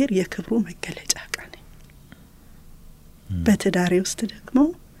 የእግዚአብሔር የክብሩ መገለጫ ዕቃ ነኝ። በትዳሬ ውስጥ ደግሞ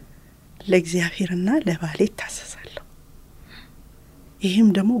ለእግዚአብሔርና ለባሌ ታዘዛለሁ። ይህም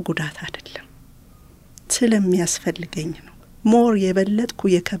ደግሞ ጉዳት አይደለም፣ ስለሚያስፈልገኝ ነው። ሞር የበለጥኩ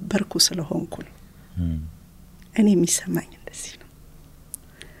የከበርኩ ስለሆንኩ ነው። እኔ የሚሰማኝ እንደዚህ ነው።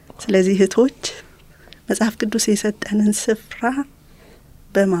 ስለዚህ እህቶች መጽሐፍ ቅዱስ የሰጠንን ስፍራ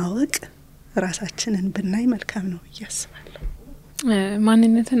በማወቅ ራሳችንን ብናይ መልካም ነው ብዬ አስባለሁ።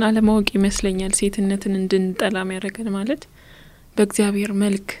 ማንነትን አለማወቅ ይመስለኛል ሴትነትን እንድንጠላም ያደረገን። ማለት በእግዚአብሔር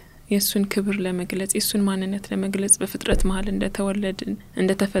መልክ የእሱን ክብር ለመግለጽ የእሱን ማንነት ለመግለጽ በፍጥረት መሀል እንደተወለድን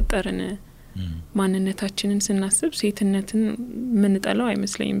እንደተፈጠርን ማንነታችንን ስናስብ ሴትነትን ምንጠላው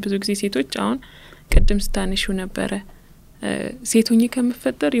አይመስለኝም። ብዙ ጊዜ ሴቶች አሁን ቅድም ስታነሹ ነበረ ሴቶኝ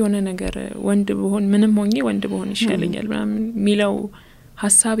ከምፈጠር የሆነ ነገር ወንድ ብሆን ምንም ሆኜ ወንድ ብሆን ይሻለኛል ምናምን ሚለው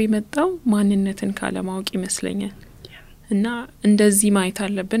ሀሳብ የመጣው ማንነትን ካለማወቅ ይመስለኛል። እና እንደዚህ ማየት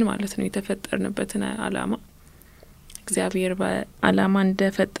አለብን ማለት ነው። የተፈጠርንበትን አላማ እግዚአብሔር በአላማ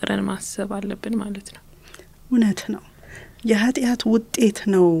እንደፈጠረን ማሰብ አለብን ማለት ነው። እውነት ነው። የኃጢአት ውጤት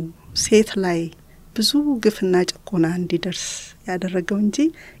ነው ሴት ላይ ብዙ ግፍና ጭቆና እንዲደርስ ያደረገው እንጂ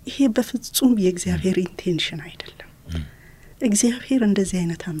ይሄ በፍጹም የእግዚአብሔር ኢንቴንሽን አይደለም። እግዚአብሔር እንደዚህ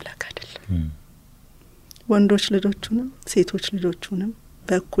አይነት አምላክ አይደለም። ወንዶች ልጆቹንም ሴቶች ልጆቹንም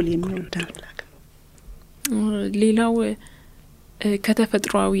በእኩል የሚወድ አምላክ ነው። ሌላው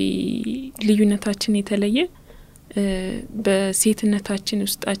ከተፈጥሯዊ ልዩነታችን የተለየ በሴትነታችን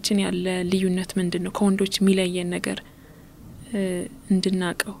ውስጣችን ያለ ልዩነት ምንድነው ከወንዶች የሚለየን ነገር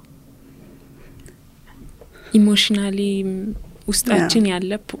እንድናቀው ኢሞሽናሊ ውስጣችን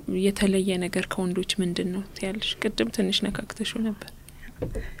ያለ የተለየ ነገር ከወንዶች ምንድነው ያለሽ? ቅድም ትንሽ ነካክተሽው ነበር።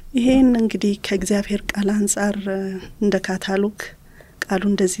 ይሄን እንግዲህ ከእግዚአብሔር ቃል አንፃር እንደ ካታሎግ ቃሉ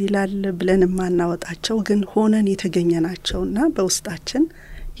እንደዚህ ይላል ብለን ማናወጣቸው ግን ሆነን የተገኘናቸውና በውስጣችን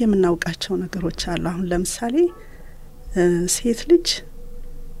የምናውቃቸው ነገሮች አሉ። አሁን ለምሳሌ ሴት ልጅ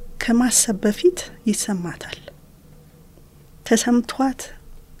ከማሰብ በፊት ይሰማታል። ተሰምቷት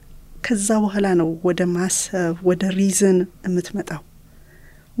ከዛ በኋላ ነው ወደ ማሰብ ወደ ሪዝን የምትመጣው።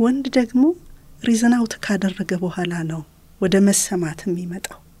 ወንድ ደግሞ ሪዝን አውት ካደረገ በኋላ ነው ወደ መሰማት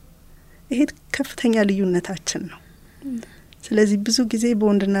የሚመጣው። ይሄ ከፍተኛ ልዩነታችን ነው። ስለዚህ ብዙ ጊዜ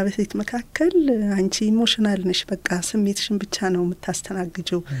በወንድና በሴት መካከል አንቺ ኢሞሽናል ነሽ፣ በቃ ስሜትሽን ብቻ ነው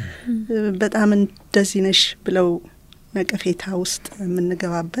የምታስተናግጂው፣ በጣም እንደዚህ ነሽ ብለው ነቀፌታ ውስጥ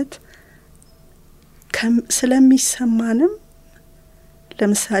የምንገባበት ስለሚሰማንም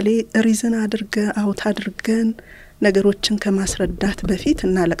ለምሳሌ ሪዝን አውት አድርገን ነገሮችን ከማስረዳት በፊት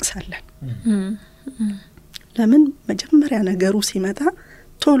እናለቅሳለን። ለምን? መጀመሪያ ነገሩ ሲመጣ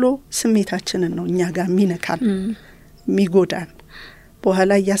ቶሎ ስሜታችንን ነው እኛ ጋር ሚነካል ሚጎዳን።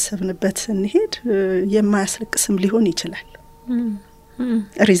 በኋላ ያሰብንበት ስንሄድ የማያስለቅስም ሊሆን ይችላል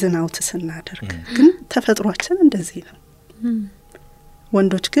ሪዝን አውት ስናደርግ። ግን ተፈጥሯችን እንደዚህ ነው።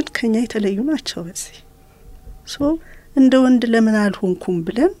 ወንዶች ግን ከኛ የተለዩ ናቸው በዚህ። እንደ ወንድ ለምን አልሆንኩም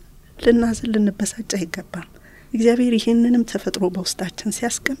ብለን ልናዝን ልንበሳጭ አይገባም። እግዚአብሔር ይሄንንም ተፈጥሮ በውስጣችን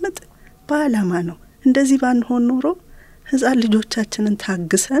ሲያስቀምጥ በአላማ ነው። እንደዚህ ባንሆን ኖሮ ህፃን ልጆቻችንን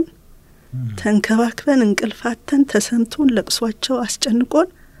ታግሰን ተንከባክበን እንቅልፋተን ተሰምቶን ለቅሷቸው አስጨንቆን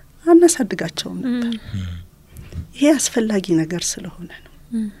አናሳድጋቸውም ነበር። ይሄ አስፈላጊ ነገር ስለሆነ ነው።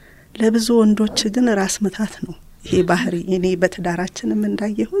 ለብዙ ወንዶች ግን ራስ መታት ነው ይሄ ባህሪ። እኔ በትዳራችንም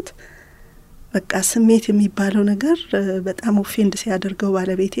እንዳየሁት በቃ ስሜት የሚባለው ነገር በጣም ኦፌንድ ሲያደርገው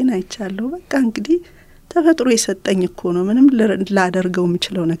ባለቤቴን አይቻለሁ። በቃ እንግዲህ ተፈጥሮ የሰጠኝ እኮ ነው፣ ምንም ላደርገው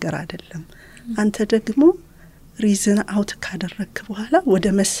የምችለው ነገር አይደለም። አንተ ደግሞ ሪዝን አውት ካደረክ በኋላ ወደ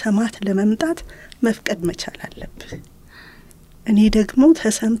መሰማት ለመምጣት መፍቀድ መቻል አለብህ። እኔ ደግሞ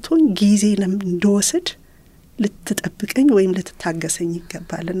ተሰምቶኝ ጊዜ እንድወስድ ልትጠብቀኝ ወይም ልትታገሰኝ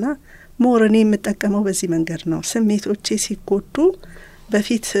ይገባልና ሞር እኔ የምጠቀመው በዚህ መንገድ ነው። ስሜቶቼ ሲጎዱ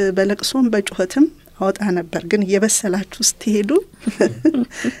በፊት በለቅሶም በጩኸትም አወጣ ነበር። ግን እየበሰላችሁ ስትሄዱ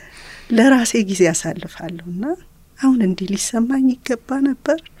ለራሴ ጊዜ ያሳልፋለሁና አሁን እንዲህ ሊሰማኝ ይገባ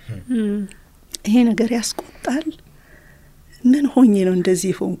ነበር፣ ይሄ ነገር ያስቆጣል፣ ምን ሆኜ ነው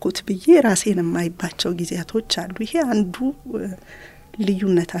እንደዚህ ሆንኩት ብዬ ራሴን የማይባቸው ጊዜያቶች አሉ። ይሄ አንዱ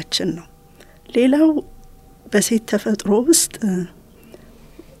ልዩነታችን ነው። ሌላው በሴት ተፈጥሮ ውስጥ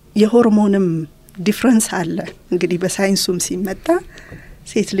የሆርሞንም ዲፍረንስ አለ። እንግዲህ በሳይንሱም ሲመጣ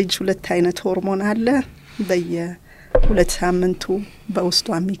ሴት ልጅ 2 አይነት ሆርሞን አለ በየ2 ሳምንቱ በውስጧ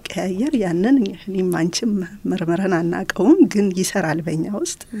የሚቀያየር። ያንን እኔም አንቺም መርመረን አናቀውም፣ ግን ይሰራል በእኛ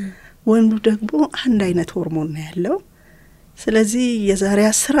ውስጥ። ወንዱ ደግሞ አንድ አይነት ሆርሞን ነው ያለው። ስለዚህ የዛሬ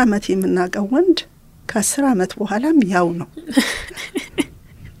 10 አመት የምናቀው ወንድ ከ10 አመት በኋላም ያው ነው።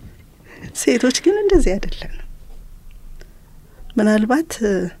 ሴቶች ግን እንደዚህ አይደለም። ምናልባት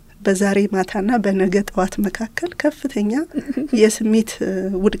በዛሬ ማታና በነገ ጠዋት መካከል ከፍተኛ የስሜት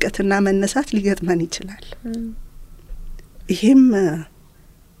ውድቀትና መነሳት ሊገጥመን ይችላል። ይሄም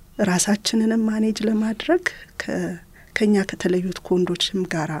ራሳችንን ማኔጅ ለማድረግ ከኛ ከተለዩት ወንዶችም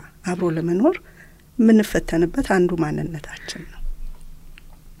ጋር አብሮ ለመኖር ምንፈተንበት አንዱ ማንነታችን ነው።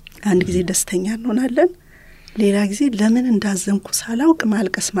 አንድ ጊዜ ደስተኛ እንሆናለን፣ ሌላ ጊዜ ለምን እንዳዘንኩ ሳላውቅ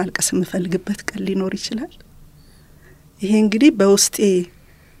ማልቀስ የምፈልግበት ቀን ሊኖር ይችላል። ይሄ እንግዲህ በውስጤ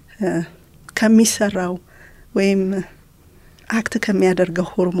ከሚሰራው ወይም አክት ከሚያደርገው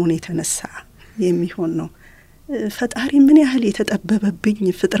ሆርሞን የተነሳ የሚሆን ነው። ፈጣሪ ምን ያህል የተጠበበብኝ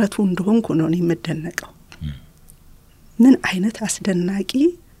ፍጥረቱ እንደሆንኩ ነው የምደነቀው። ምን አይነት አስደናቂ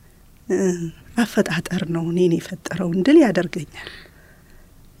አፈጣጠር ነው እኔን የፈጠረው እንድል ያደርገኛል።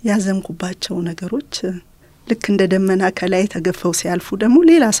 ያዘንኩባቸው ነገሮች ልክ እንደ ደመና ከላይ ተገፈው ሲያልፉ ደግሞ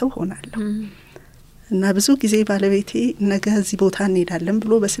ሌላ ሰው ሆናለሁ። እና ብዙ ጊዜ ባለቤቴ ነገ እዚህ ቦታ እንሄዳለን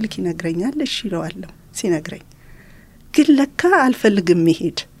ብሎ በስልክ ይነግረኛል። እሺ እለዋለሁ። ሲነግረኝ ግን ለካ አልፈልግም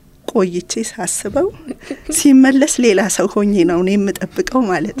መሄድ። ቆይቼ ሳስበው ሲመለስ ሌላ ሰው ሆኜ ነው እኔ የምጠብቀው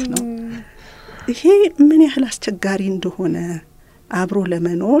ማለት ነው። ይሄ ምን ያህል አስቸጋሪ እንደሆነ አብሮ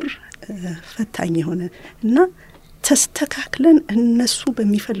ለመኖር ፈታኝ የሆነ እና ተስተካክለን እነሱ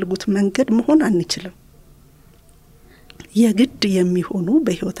በሚፈልጉት መንገድ መሆን አንችልም። የግድ የሚሆኑ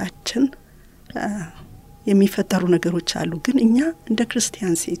በህይወታችን የሚፈጠሩ ነገሮች አሉ። ግን እኛ እንደ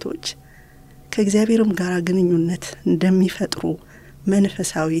ክርስቲያን ሴቶች ከእግዚአብሔርም ጋር ግንኙነት እንደሚፈጥሩ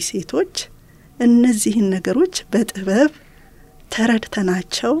መንፈሳዊ ሴቶች እነዚህን ነገሮች በጥበብ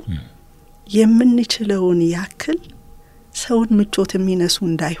ተረድተናቸው የምንችለውን ያክል ሰውን ምቾት የሚነሱ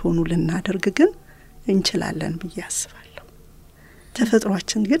እንዳይሆኑ ልናደርግ ግን እንችላለን ብዬ አስባለሁ።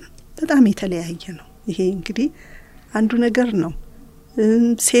 ተፈጥሯችን ግን በጣም የተለያየ ነው። ይሄ እንግዲህ አንዱ ነገር ነው።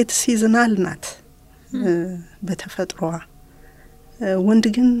 ሴት ሲዝናል ናት በተፈጥሯ፣ ወንድ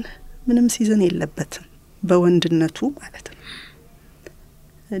ግን ምንም ሲዝን የለበትም በወንድነቱ ማለት ነው።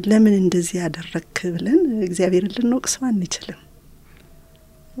 ለምን እንደዚህ ያደረክ ብለን እግዚአብሔርን ልንወቅሰው አንችልም።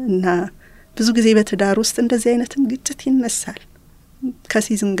 እና ብዙ ጊዜ በትዳር ውስጥ እንደዚህ አይነትም ግጭት ይነሳል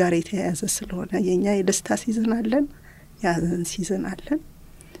ከሲዝን ጋር የተያያዘ ስለሆነ። የኛ የደስታ ሲዝን አለን፣ የሀዘን ሲዝን አለን።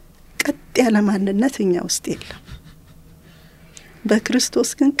 ቀጥ ያለ ማንነት እኛ ውስጥ የለም። በክርስቶስ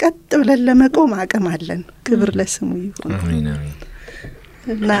ግን ቀጥ ብለን ለመቆም አቅም አለን። ክብር ለስሙ ይሁን። አሜን አሜን።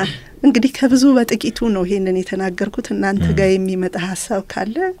 እና እንግዲህ ከብዙ በጥቂቱ ነው ይሄንን የተናገርኩት። እናንተ ጋር የሚመጣ ሀሳብ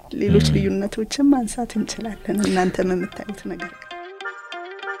ካለ ሌሎች ልዩነቶችን ማንሳት እንችላለን። እናንተም የምታዩት ነገር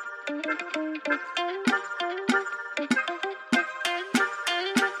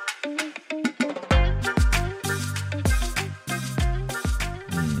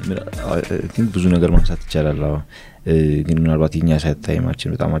ግን ብዙ ነገር ማንሳት ይቻላል። ግን ምናልባት የኛ ሳይት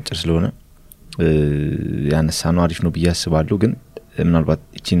ታይማችን በጣም አጭር ስለሆነ ያነሳነው አሪፍ ነው ብዬ አስባለሁ። ግን ምናልባት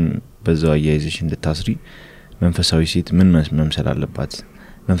እቺን በዛው አያይዘሽ እንድታስሪ መንፈሳዊ ሴት ምን መምሰል አለባት?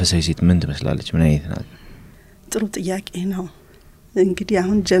 መንፈሳዊ ሴት ምን ትመስላለች? ምን አይነት ናት? ጥሩ ጥያቄ ነው። እንግዲህ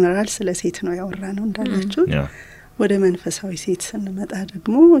አሁን ጀነራል ስለ ሴት ነው ያወራነው እንዳላችሁ። ወደ መንፈሳዊ ሴት ስንመጣ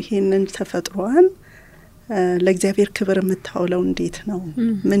ደግሞ ይሄንን ተፈጥሮዋን ለእግዚአብሔር ክብር የምታውለው እንዴት ነው፣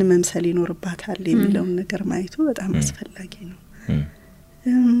 ምን መምሰል ይኖርባታል የሚለውን ነገር ማየቱ በጣም አስፈላጊ ነው።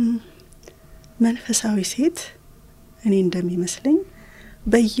 መንፈሳዊ ሴት እኔ እንደሚመስለኝ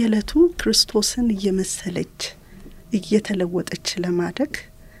በየዕለቱ ክርስቶስን እየመሰለች እየተለወጠች ለማደግ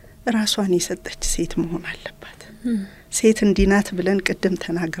ራሷን የሰጠች ሴት መሆን አለባት። ሴት እንዲናት ብለን ቅድም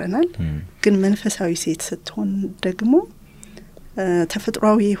ተናግረናል። ግን መንፈሳዊ ሴት ስትሆን ደግሞ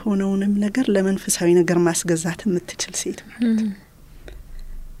ተፈጥሯዊ የሆነውንም ነገር ለመንፈሳዊ ነገር ማስገዛት የምትችል ሴት ማለት ነው።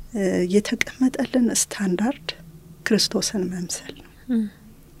 የተቀመጠልን ስታንዳርድ ክርስቶስን መምሰል ነው።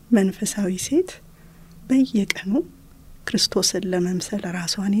 መንፈሳዊ ሴት በየቀኑ ክርስቶስን ለመምሰል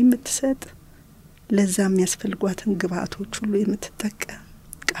ራሷን የምትሰጥ፣ ለዛ የሚያስፈልጓትን ግብአቶች ሁሉ የምትጠቀም፣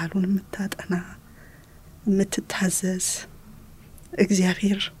 ቃሉን የምታጠና፣ የምትታዘዝ፣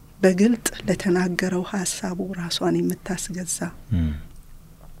 እግዚአብሔር በግልጥ ለተናገረው ሐሳቡ ራሷን የምታስገዛ፣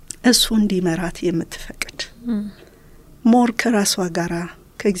 እሱ እንዲመራት የምትፈቅድ፣ ሞር ከራሷ ጋራ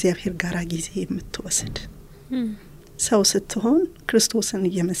ከእግዚአብሔር ጋራ ጊዜ የምትወስድ ሰው ስትሆን ክርስቶስን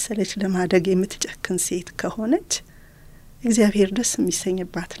እየመሰለች ለማደግ የምትጨክን ሴት ከሆነች እግዚአብሔር ደስ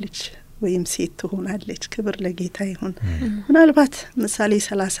የሚሰኝባት ልጅ ወይም ሴት ትሆናለች። ክብር ለጌታ ይሁን። ምናልባት ምሳሌ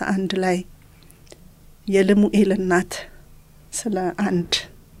 31 ላይ የልሙኤል እናት ስለ አንድ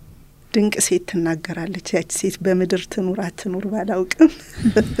ድንቅ ሴት ትናገራለች። ያቺ ሴት በምድር ትኑር አትኑር ባላውቅም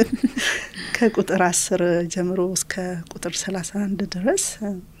ከቁጥር 10 ጀምሮ እስከ ቁጥር 31 ድረስ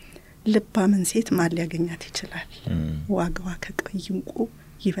ልባምን ሴት ማን ሊያገኛት ይችላል? ዋጋዋ ከቀይ ዕንቁ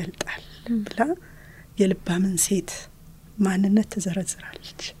ይበልጣል ብላ የልባምን ሴት ማንነት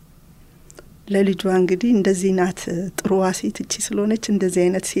ትዘረዝራለች። ለልጇ እንግዲህ እንደዚህ ናት ጥሩዋ ሴት እቺ ስለሆነች እንደዚህ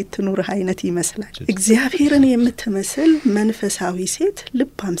አይነት ሴት ትኑርህ አይነት ይመስላል። እግዚአብሔርን የምትመስል መንፈሳዊ ሴት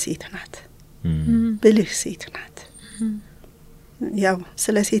ልባም ሴት ናት፣ ብልህ ሴት ናት። ያው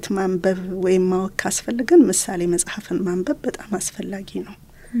ስለ ሴት ማንበብ ወይም ማወቅ ካስፈልገን ምሳሌ መጽሐፍን ማንበብ በጣም አስፈላጊ ነው።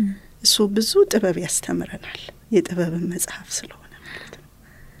 እሱ ብዙ ጥበብ ያስተምረናል፣ የጥበብን መጽሐፍ ስለሆነ ማለት ነው።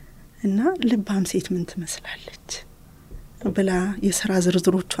 እና ልባም ሴት ምን ትመስላለች ብላ የሥራ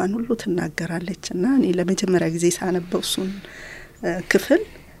ዝርዝሮቿን ሁሉ ትናገራለች። እና እኔ ለመጀመሪያ ጊዜ ሳነበው እሱን ክፍል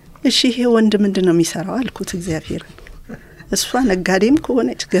እሺ ይሄ ወንድ ምንድነው የሚሰራው አልኩት እግዚአብሔርን። እሷ ነጋዴም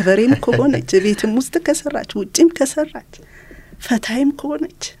ከሆነች ገበሬም ከሆነች ቤትም ውስጥ ከሰራች ውጪም ከሰራች ፈታይም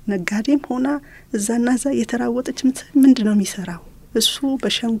ከሆነች ነጋዴም ሆና እዛና እዛ የተራወጠች ምንድነው የሚሰራው? እሱ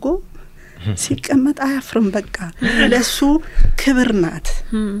በሸንጎ ሲቀመጥ አያፍርም። በቃ ለሱ ክብር ናት።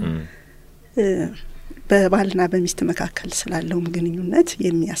 በባልና በሚስት መካከል ስላለውም ግንኙነት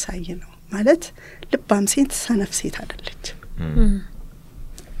የሚያሳይ ነው። ማለት ልባም ሴት ሰነፍ ሴት አይደለች።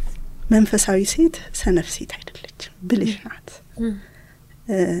 መንፈሳዊ ሴት ሰነፍ ሴት አይደለች፣ ብልህ ናት።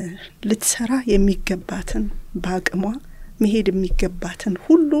 ልትሰራ የሚገባትን በአቅሟ መሄድ የሚገባትን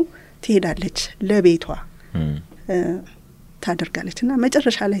ሁሉ ትሄዳለች፣ ለቤቷ ታደርጋለች። እና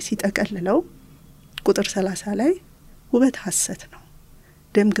መጨረሻ ላይ ሲጠቀልለው ቁጥር 30 ላይ ውበት ሐሰት ነው፣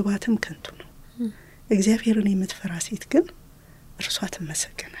 ደምግባትም ከንቱ ነው፣ እግዚአብሔርን የምትፈራ ሴት ግን እርሷ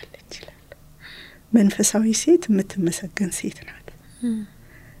ትመሰገናለች ይላል። መንፈሳዊ ሴት የምትመሰገን ሴት ናት።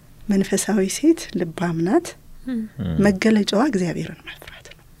 መንፈሳዊ ሴት ልባም ናት። መገለጫዋ እግዚአብሔርን መፍራት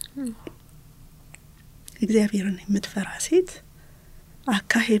ነው። እግዚአብሔርን የምትፈራ ሴት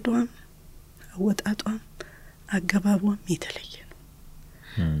አካሄዷም አወጣጧም አገባቧም የተለየ ነው።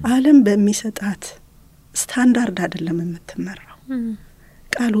 ዓለም በሚሰጣት ስታንዳርድ አይደለም የምትመራው።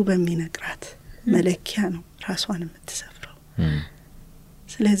 ቃሉ በሚነግራት መለኪያ ነው ራሷን የምትሰፍረው።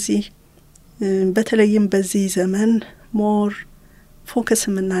 ስለዚህ በተለይም በዚህ ዘመን ሞር ፎከስ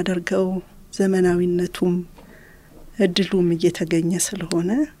የምናደርገው ዘመናዊነቱም እድሉም እየተገኘ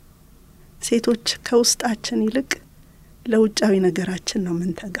ስለሆነ ሴቶች ከውስጣችን ይልቅ ለውጫዊ ነገራችን ነው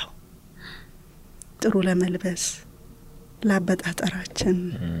የምንተጋው። ጥሩ ለመልበስ፣ ላበጣጠራችን፣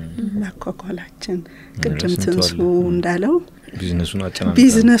 ላኳኳላችን ቅድም ትንሱ እንዳለው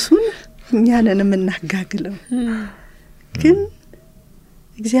ቢዝነሱን እኛ ነን የምናጋግለው። ግን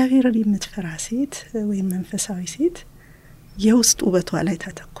እግዚአብሔርን የምትፈራ ሴት ወይም መንፈሳዊ ሴት የውስጥ ውበቷ ላይ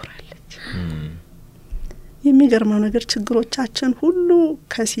ታተኩራለች። የሚገርመው ነገር ችግሮቻችን ሁሉ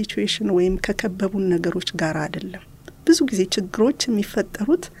ከሲቹዌሽን ወይም ከከበቡን ነገሮች ጋር አይደለም። ብዙ ጊዜ ችግሮች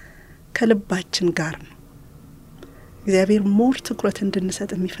የሚፈጠሩት ከልባችን ጋር ነው። እግዚአብሔር ሞር ትኩረት እንድንሰጥ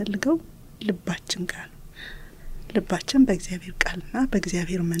የሚፈልገው ልባችን ጋር ነው። ልባችን በእግዚአብሔር ቃልና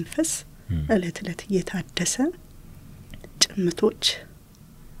በእግዚአብሔር መንፈስ እለት እለት እየታደሰ ጭምቶች፣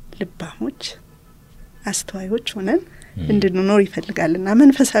 ልባሞች፣ አስተዋዮች ሆነን እንድንኖር ይፈልጋልና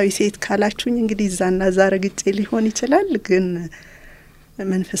መንፈሳዊ ሴት ካላችሁኝ እንግዲህ ዛና ዛረግጬ ሊሆን ይችላል። ግን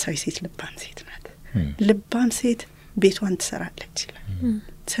መንፈሳዊ ሴት ልባም ሴት ናት። ልባም ሴት ቤቷን ትሰራለች ይላል።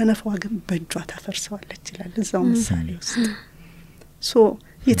 ሰነፏ ግን በእጇ ታፈርሰዋለች ይላል እዛው ምሳሌ ውስጥ።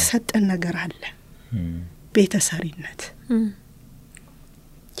 የተሰጠን ነገር አለ። ቤተሰሪነት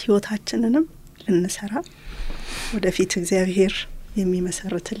ህይወታችንንም ልንሰራ ወደፊት እግዚአብሔር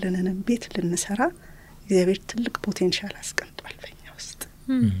የሚመሰርትልንንም ቤት ልንሰራ እግዚአብሔር ትልቅ ፖቴንሻል አስቀምጧል በእኛ ውስጥ።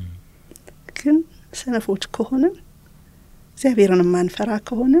 ግን ሰነፎች ከሆንን እግዚአብሔርን ማንፈራ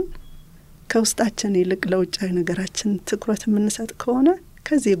ከሆንን ከውስጣችን ይልቅ ለውጫዊ ነገራችን ትኩረት የምንሰጥ ከሆነ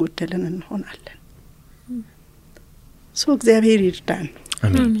ከዚህ የጎደልን እንሆናለን። እግዚአብሔር ይርዳን።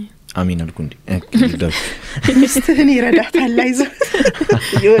 አሜን አልኩ እንዴ ይርዳሽ። ሚስትህን ይረዳታል አይዞህ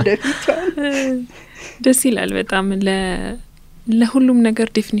ወደፊት። ደስ ይላል በጣም ለሁሉም ነገር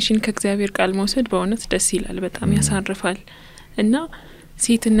ዴፊኒሽን ከእግዚአብሔር ቃል መውሰድ በእውነት ደስ ይላል፣ በጣም ያሳርፋል። እና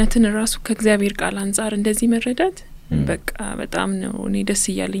ሴትነትን ራሱ ከእግዚአብሔር ቃል አንፃር እንደዚህ መረዳት በቃ በጣም ነው እኔ ደስ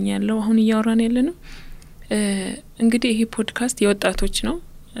እያለኝ ያለው። አሁን እያወራን ያለነው እንግዲህ ይሄ ፖድካስት የወጣቶች ነው።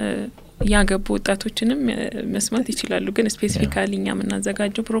 ያገቡ ወጣቶችንም መስማት ይችላሉ። ግን ስፔሲፊካሊ እኛ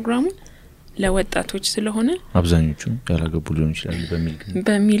የምናዘጋጀው ፕሮግራሙን ለወጣቶች ስለሆነ አብዛኞቹ ያላገቡ ሊሆን ይችላሉ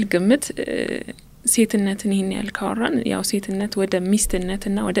በሚል ግምት ሴትነትን ይሄን ያህል ካወራን ያው ሴትነት ወደ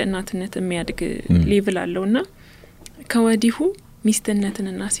ሚስትነትና ወደ እናትነት የሚያድግ ሌቭል አለውና ከወዲሁ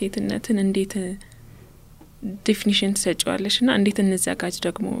ሚስትነትንና ሴትነትን እንዴት ዴፊኒሽን ተሰጫዋለሽና እንዴት እንዘጋጅ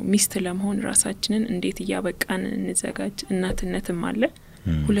ደግሞ ሚስት ለመሆን ራሳችንን እንዴት እያበቃን እንዘጋጅ። እናትነትም አለ።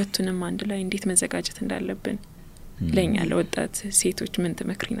 ሁለቱንም አንድ ላይ እንዴት መዘጋጀት እንዳለብን ለኛ ለወጣት ሴቶች ምን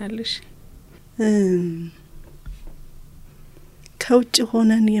ትመክሪናለሽ? ከውጭ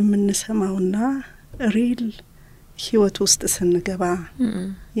ሆነን የምንሰማውና ሪል ህይወት ውስጥ ስንገባ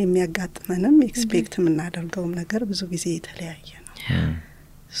የሚያጋጥመንም ኤክስፔክት የምናደርገውም ነገር ብዙ ጊዜ የተለያየ ነው።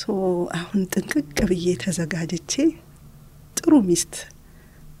 አሁን ጥንቅቅ ብዬ ተዘጋጅቼ ጥሩ ሚስት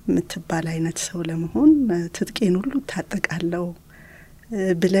የምትባል አይነት ሰው ለመሆን ትጥቄን ሁሉ ታጠቃለው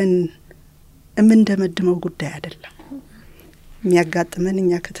ብለን የምንደመድመው ጉዳይ አይደለም። የሚያጋጥመን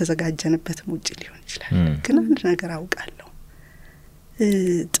እኛ ከተዘጋጀንበት ውጭ ሊሆን ይችላል። ግን አንድ ነገር አውቃለሁ፣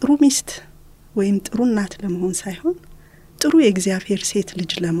 ጥሩ ሚስት ወይም ጥሩ እናት ለመሆን ሳይሆን ጥሩ የእግዚአብሔር ሴት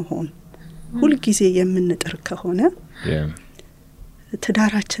ልጅ ለመሆን ሁልጊዜ የምንጥር ከሆነ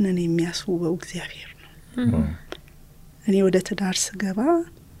ትዳራችንን የሚያስውበው እግዚአብሔር ነው። እኔ ወደ ትዳር ስገባ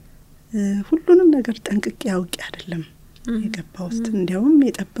ሁሉንም ነገር ጠንቅቄ አውቄ አይደለም የገባሁት። እንዲያውም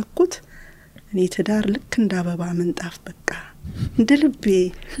የጠበቅኩት እኔ ትዳር ልክ እንደ አበባ ምንጣፍ በቃ እንደ ልቤ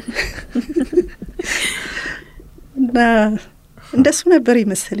እና እንደሱ ነበር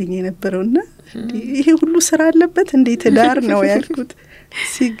ይመስለኝ የነበረውና ይሄ ሁሉ ስራ አለበት እንዴ ትዳር ነው ያልኩት።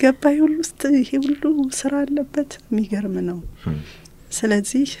 ሲገባ ይሄ ሁሉ ስራ አለበት። የሚገርም ነው።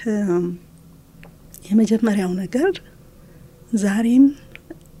 ስለዚህ የመጀመሪያው ነገር ዛሬም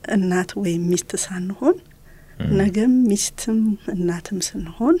እናት ወይም ሚስት ሳንሆን ነገም ሚስትም እናትም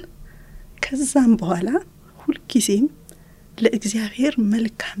ስንሆን ከዛም በኋላ ሁልጊዜም ለእግዚአብሔር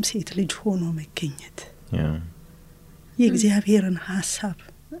መልካም ሴት ልጅ ሆኖ መገኘት፣ የእግዚአብሔርን ሐሳብ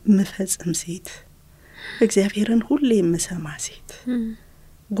መፈጸም ሴት፣ እግዚአብሔርን ሁሌ የምሰማ ሴት፣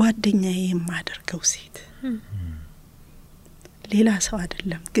 ጓደኛዬ የማደርገው ሴት ሌላ ሰው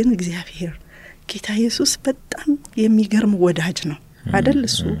አይደለም ግን እግዚአብሔር ጌታ ኢየሱስ በጣም የሚገርም ወዳጅ ነው አይደል?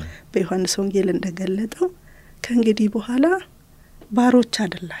 እሱ በዮሐንስ ወንጌል እንደገለጠው ከእንግዲህ በኋላ ባሮች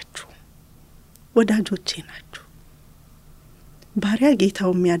አይደላችሁ ወዳጆቼ ናችሁ። ባሪያ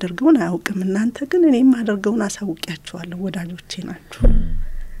ጌታው የሚያደርገውን አያውቅም፣ እናንተ ግን እኔ የማደርገውን አሳውቂያችኋለሁ፣ ወዳጆቼ ናችሁ።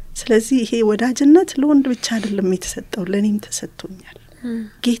 ስለዚህ ይሄ ወዳጅነት ለወንድ ብቻ አይደለም የተሰጠው፣ ለኔም ተሰጥቶኛል።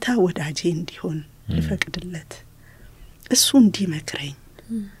 ጌታ ወዳጄ እንዲሆን ልፈቅድለት፣ እሱ እንዲመክረኝ፣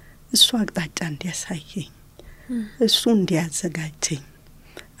 እሱ አቅጣጫ እንዲያሳየኝ፣ እሱ እንዲያዘጋጀኝ።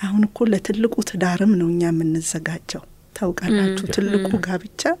 አሁን እኮ ለትልቁ ትዳርም ነው እኛ የምንዘጋጀው። ታውቃላችሁ ትልቁ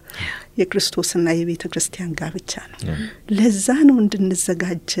ጋብቻ የክርስቶስና የቤተ ክርስቲያን ጋብቻ ነው። ለዛ ነው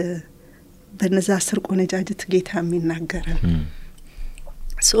እንድንዘጋጅ በነዛ ስር ቆነጃጅት ጌታ የሚናገረን።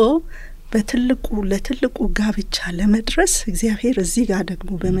 ለትልቁ ጋብቻ ለመድረስ እግዚአብሔር እዚህ ጋር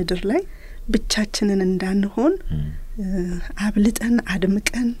ደግሞ በመድር ላይ ብቻችንን እንዳንሆን አብልጠን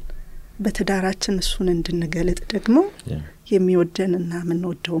አድምቀን በትዳራችን እሱን እንድንገለጥ ደግሞ የሚወደንና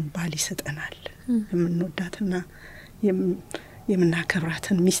የምንወደውን ባል ይሰጠናል። የምንወዳትና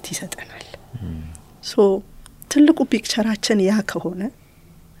የምናከብራትን ሚስት ይሰጠናል። ትልቁ ፒክቸራችን ያ ከሆነ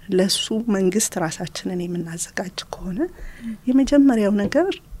ለሱ መንግስት ራሳችንን የምናዘጋጅ ከሆነ የመጀመሪያው ነገር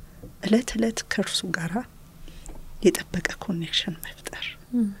እለት ከርሱ ጋራ የጠበቀ ኮኔክሽን መፍጠር።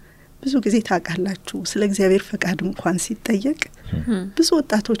 ብዙ ጊዜ ታውቃላችሁ ስለ እግዚአብሔር ፈቃድ እንኳን ሲጠየቅ ብዙ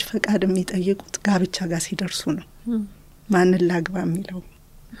ወጣቶች ፈቃድ የሚጠይቁት ጋብቻ ጋር ሲደርሱ ነው። ማንን ላግባ የሚለው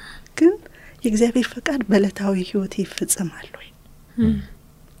ግን የእግዚአብሔር ፈቃድ በዕለታዊ ህይወት ይፈጸማል ወይ?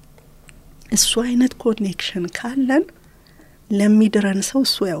 እሱ አይነት ኮኔክሽን ካለን ለሚድረን ሰው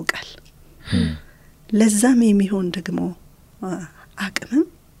እሱ ያውቃል። ለዛም የሚሆን ደግሞ አቅምም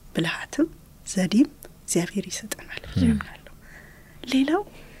ብልሃትም ዘዴም እግዚአብሔር ይሰጠናል ያምናለሁ። ሌላው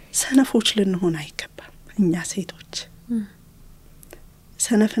ሰነፎች ልንሆን አይገባም። እኛ ሴቶች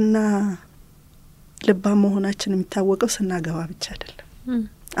ሰነፍና ልባም መሆናችን የሚታወቀው ስናገባ ብቻ አይደለም።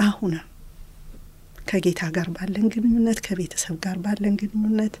 አሁንም ከጌታ ጋር ባለን ግንኙነት፣ ከቤተሰብ ጋር ባለን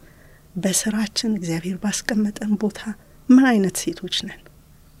ግንኙነት፣ በስራችን እግዚአብሔር ባስቀመጠን ቦታ ምን አይነት ሴቶች ነን?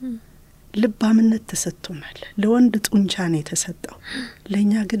 ልባምነት ተሰጥቶናል። ለወንድ ጡንቻ ነው የተሰጠው፣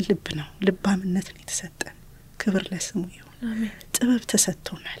 ለኛ ግን ልብ ነው፣ ልባምነት ነው የተሰጠን። ክብር ለስሙ ይሁን። ጥበብ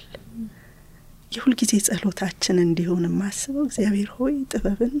ተሰጥቶናል። የሁል ጊዜ ጸሎታችን እንዲሆን ማስበው እግዚአብሔር ሆይ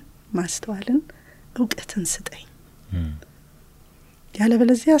ጥበብን፣ ማስተዋልን፣ እውቀትን ስጠኝ።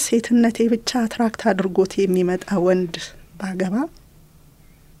 ያለበለዚያ ሴትነቴ ብቻ አትራክት አድርጎት የሚመጣ ወንድ ባገባ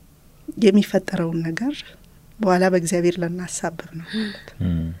የሚፈጠረውን ነገር በኋላ በእግዚአብሔር ለናሳብብ ነው ማለት።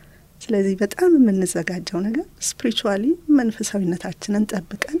 ስለዚህ በጣም የምንዘጋጀው ነገር ስፒሪቹዋሊ መንፈሳዊነታችንን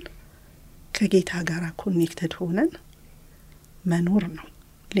ጠብቀን ከጌታ ጋር ኮኔክትድ ሆነን መኖር ነው።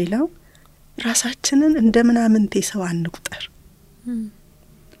 ሌላው ራሳችንን እንደምናምንቴ ሰው አንቁጠር።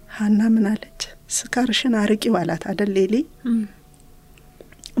 ሐና ምን አለች? ስካርሽን አርቂው አላት አይደል ሌሊ?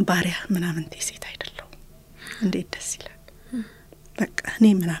 ባሪያ ምናምንቴ ሴት አይደለሁ። እንዴት ደስ ይላል። በቃ እኔ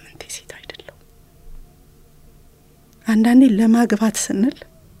ምናምንቴ ሴት አይደለሁ። አንዳንዴ ለማግባት ስንል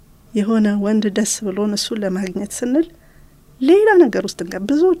የሆነ ወንድ ደስ ብሎን እሱ ለማግኘት ስንል ሌላ ነገር ውስጥ እንገባ።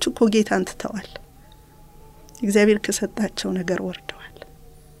 ብዙዎች እኮ ጌታን ትተዋል፣ እግዚአብሔር ከሰጣቸው ነገር ወርደዋል።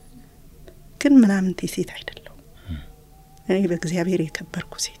 ግን ምናምንቴ ሴት አይደለሁ። እኔ በእግዚአብሔር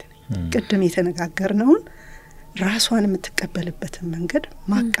የከበርኩ ሴት ነኝ። ቅድም የተነጋገርነውን ራሷን የምትቀበልበትን መንገድ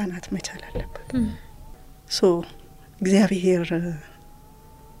ማቃናት መቻል አለበት። እግዚአብሔር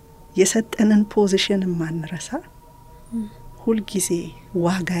የሰጠንን ፖዚሽን ማንረሳ፣ ሁል ጊዜ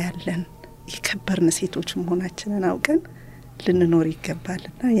ዋጋ ያለን የከበርን ሴቶች መሆናችንን አውቀን ልንኖር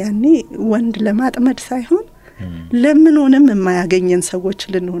ይገባልና ያኔ ወንድ ለማጥመድ ሳይሆን ለምንሆንም የማያገኘን ሰዎች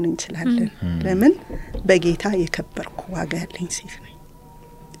ልንሆን እንችላለን። ለምን? በጌታ የከበርኩ ዋጋ ያለኝ ሴት ነኝ።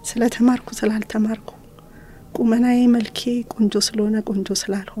 ስለተማርኩ ስላልተማርኩ፣ ቁመናዬ መልኬ ቆንጆ ስለሆነ ቆንጆ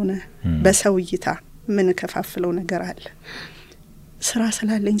ስላልሆነ በሰው እይታ ምን ከፋፍለው ነገር አለ? ስራ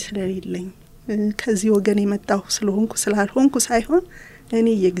ስላለኝ ስለሌለኝ፣ ከዚህ ወገን የመጣሁ ስለሆንኩ ስላልሆንኩ ሳይሆን እኔ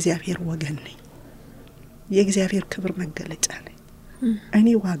የእግዚአብሔር ወገን ነኝ፣ የእግዚአብሔር ክብር መገለጫ ነኝ። እኔ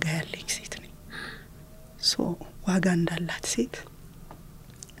ዋጋ ያለኝ ሴት ነኝ። ዋጋ እንዳላት ሴት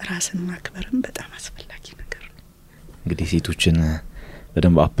ራስን ማክበርም በጣም አስፈላጊ ነገር ነው። እንግዲህ ሴቶችን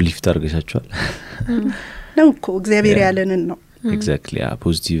በደንብ አፕሊፍት አድርገሻቸዋል ነው እኮ እግዚአብሔር ያለንን ነው። ኤግዛክትሊ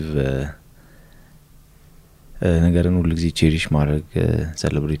ፖዚቲቭ ነገርን ሁሉ ጊዜ ቼሪሽ ማድረግ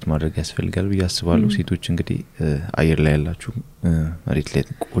ሴሌብሬት ማድረግ ያስፈልጋል ብዬ አስባለሁ። ሴቶች እንግዲህ አየር ላይ ያላችሁ መሬት ላይ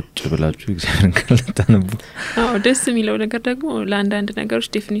ቁጭ ብላችሁ እግዚአብሔርን ቃል ታነቡ። ደስ የሚለው ነገር ደግሞ ለአንዳንድ ነገሮች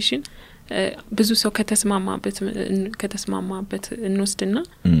ዴፊኒሽን ብዙ ሰው ከተስማማበት እንወስድና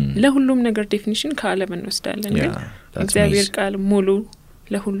ለሁሉም ነገር ዴፊኒሽን ከዓለም እንወስዳለን ግን እግዚአብሔር ቃል ሙሉ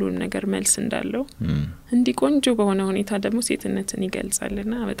ለሁሉም ነገር መልስ እንዳለው እንዲህ ቆንጆ በሆነ ሁኔታ ደግሞ ሴትነትን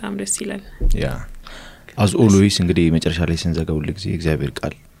ይገልጻልና በጣም ደስ ይላል። as always እንግዲህ መጨረሻ ላይ ስንዘጋው ለጊዜ እግዚአብሔር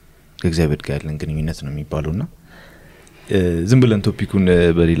ቃል ከእግዚአብሔር ጋር ያለን ግንኙነት ነው የሚባለውና ዝም ብለን ቶፒኩን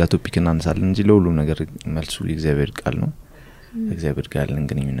በሌላ ቶፒክ እናንሳለን እንጂ ለሁሉም ነገር መልሱ የእግዚአብሔር ቃል ነው። እግዚአብሔር ጋር ያለን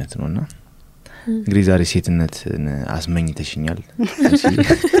ግንኙነት ነውና እንግዲህ ዛሬ ሴትነትን አስመኝተሽኛል።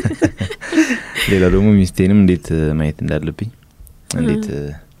 ሌላ ደግሞ ሚስቴንም እንዴት ማየት እንዳለብኝ እንዴት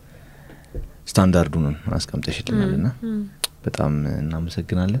ስታንዳርዱን አስቀምጠሽልኛልና በጣም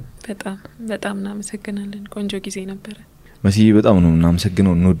እናመሰግናለን። በጣም እናመሰግናለን። ቆንጆ ጊዜ ነበር። መሲ በጣም ነው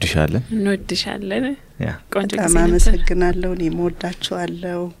እናመሰግነው። እንወድሻለን። ቆንጆ ጊዜ በጣም አመሰግናለሁ። እኔም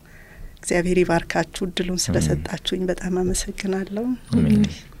ወዳችኋለሁ። እግዚአብሔር ይባርካችሁ። እድሉን ስለሰጣችሁኝ በጣም አመሰግናለሁ።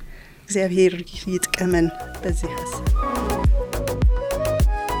 እግዚአብሔር ይጥቀመን በዚህ ሀሳብ።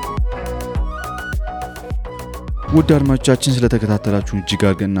 ውድ አድማጮቻችን ስለተከታተላችሁ እጅግ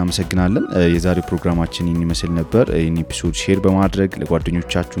አድርገን እናመሰግናለን። የዛሬው ፕሮግራማችን ይህን ይመስል ነበር። ይህን ኤፒሶድ ሼር በማድረግ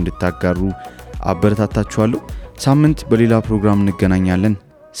ለጓደኞቻችሁ እንድታጋሩ አበረታታችኋለሁ። ሳምንት በሌላ ፕሮግራም እንገናኛለን።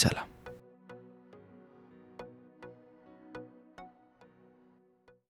 ሰላም።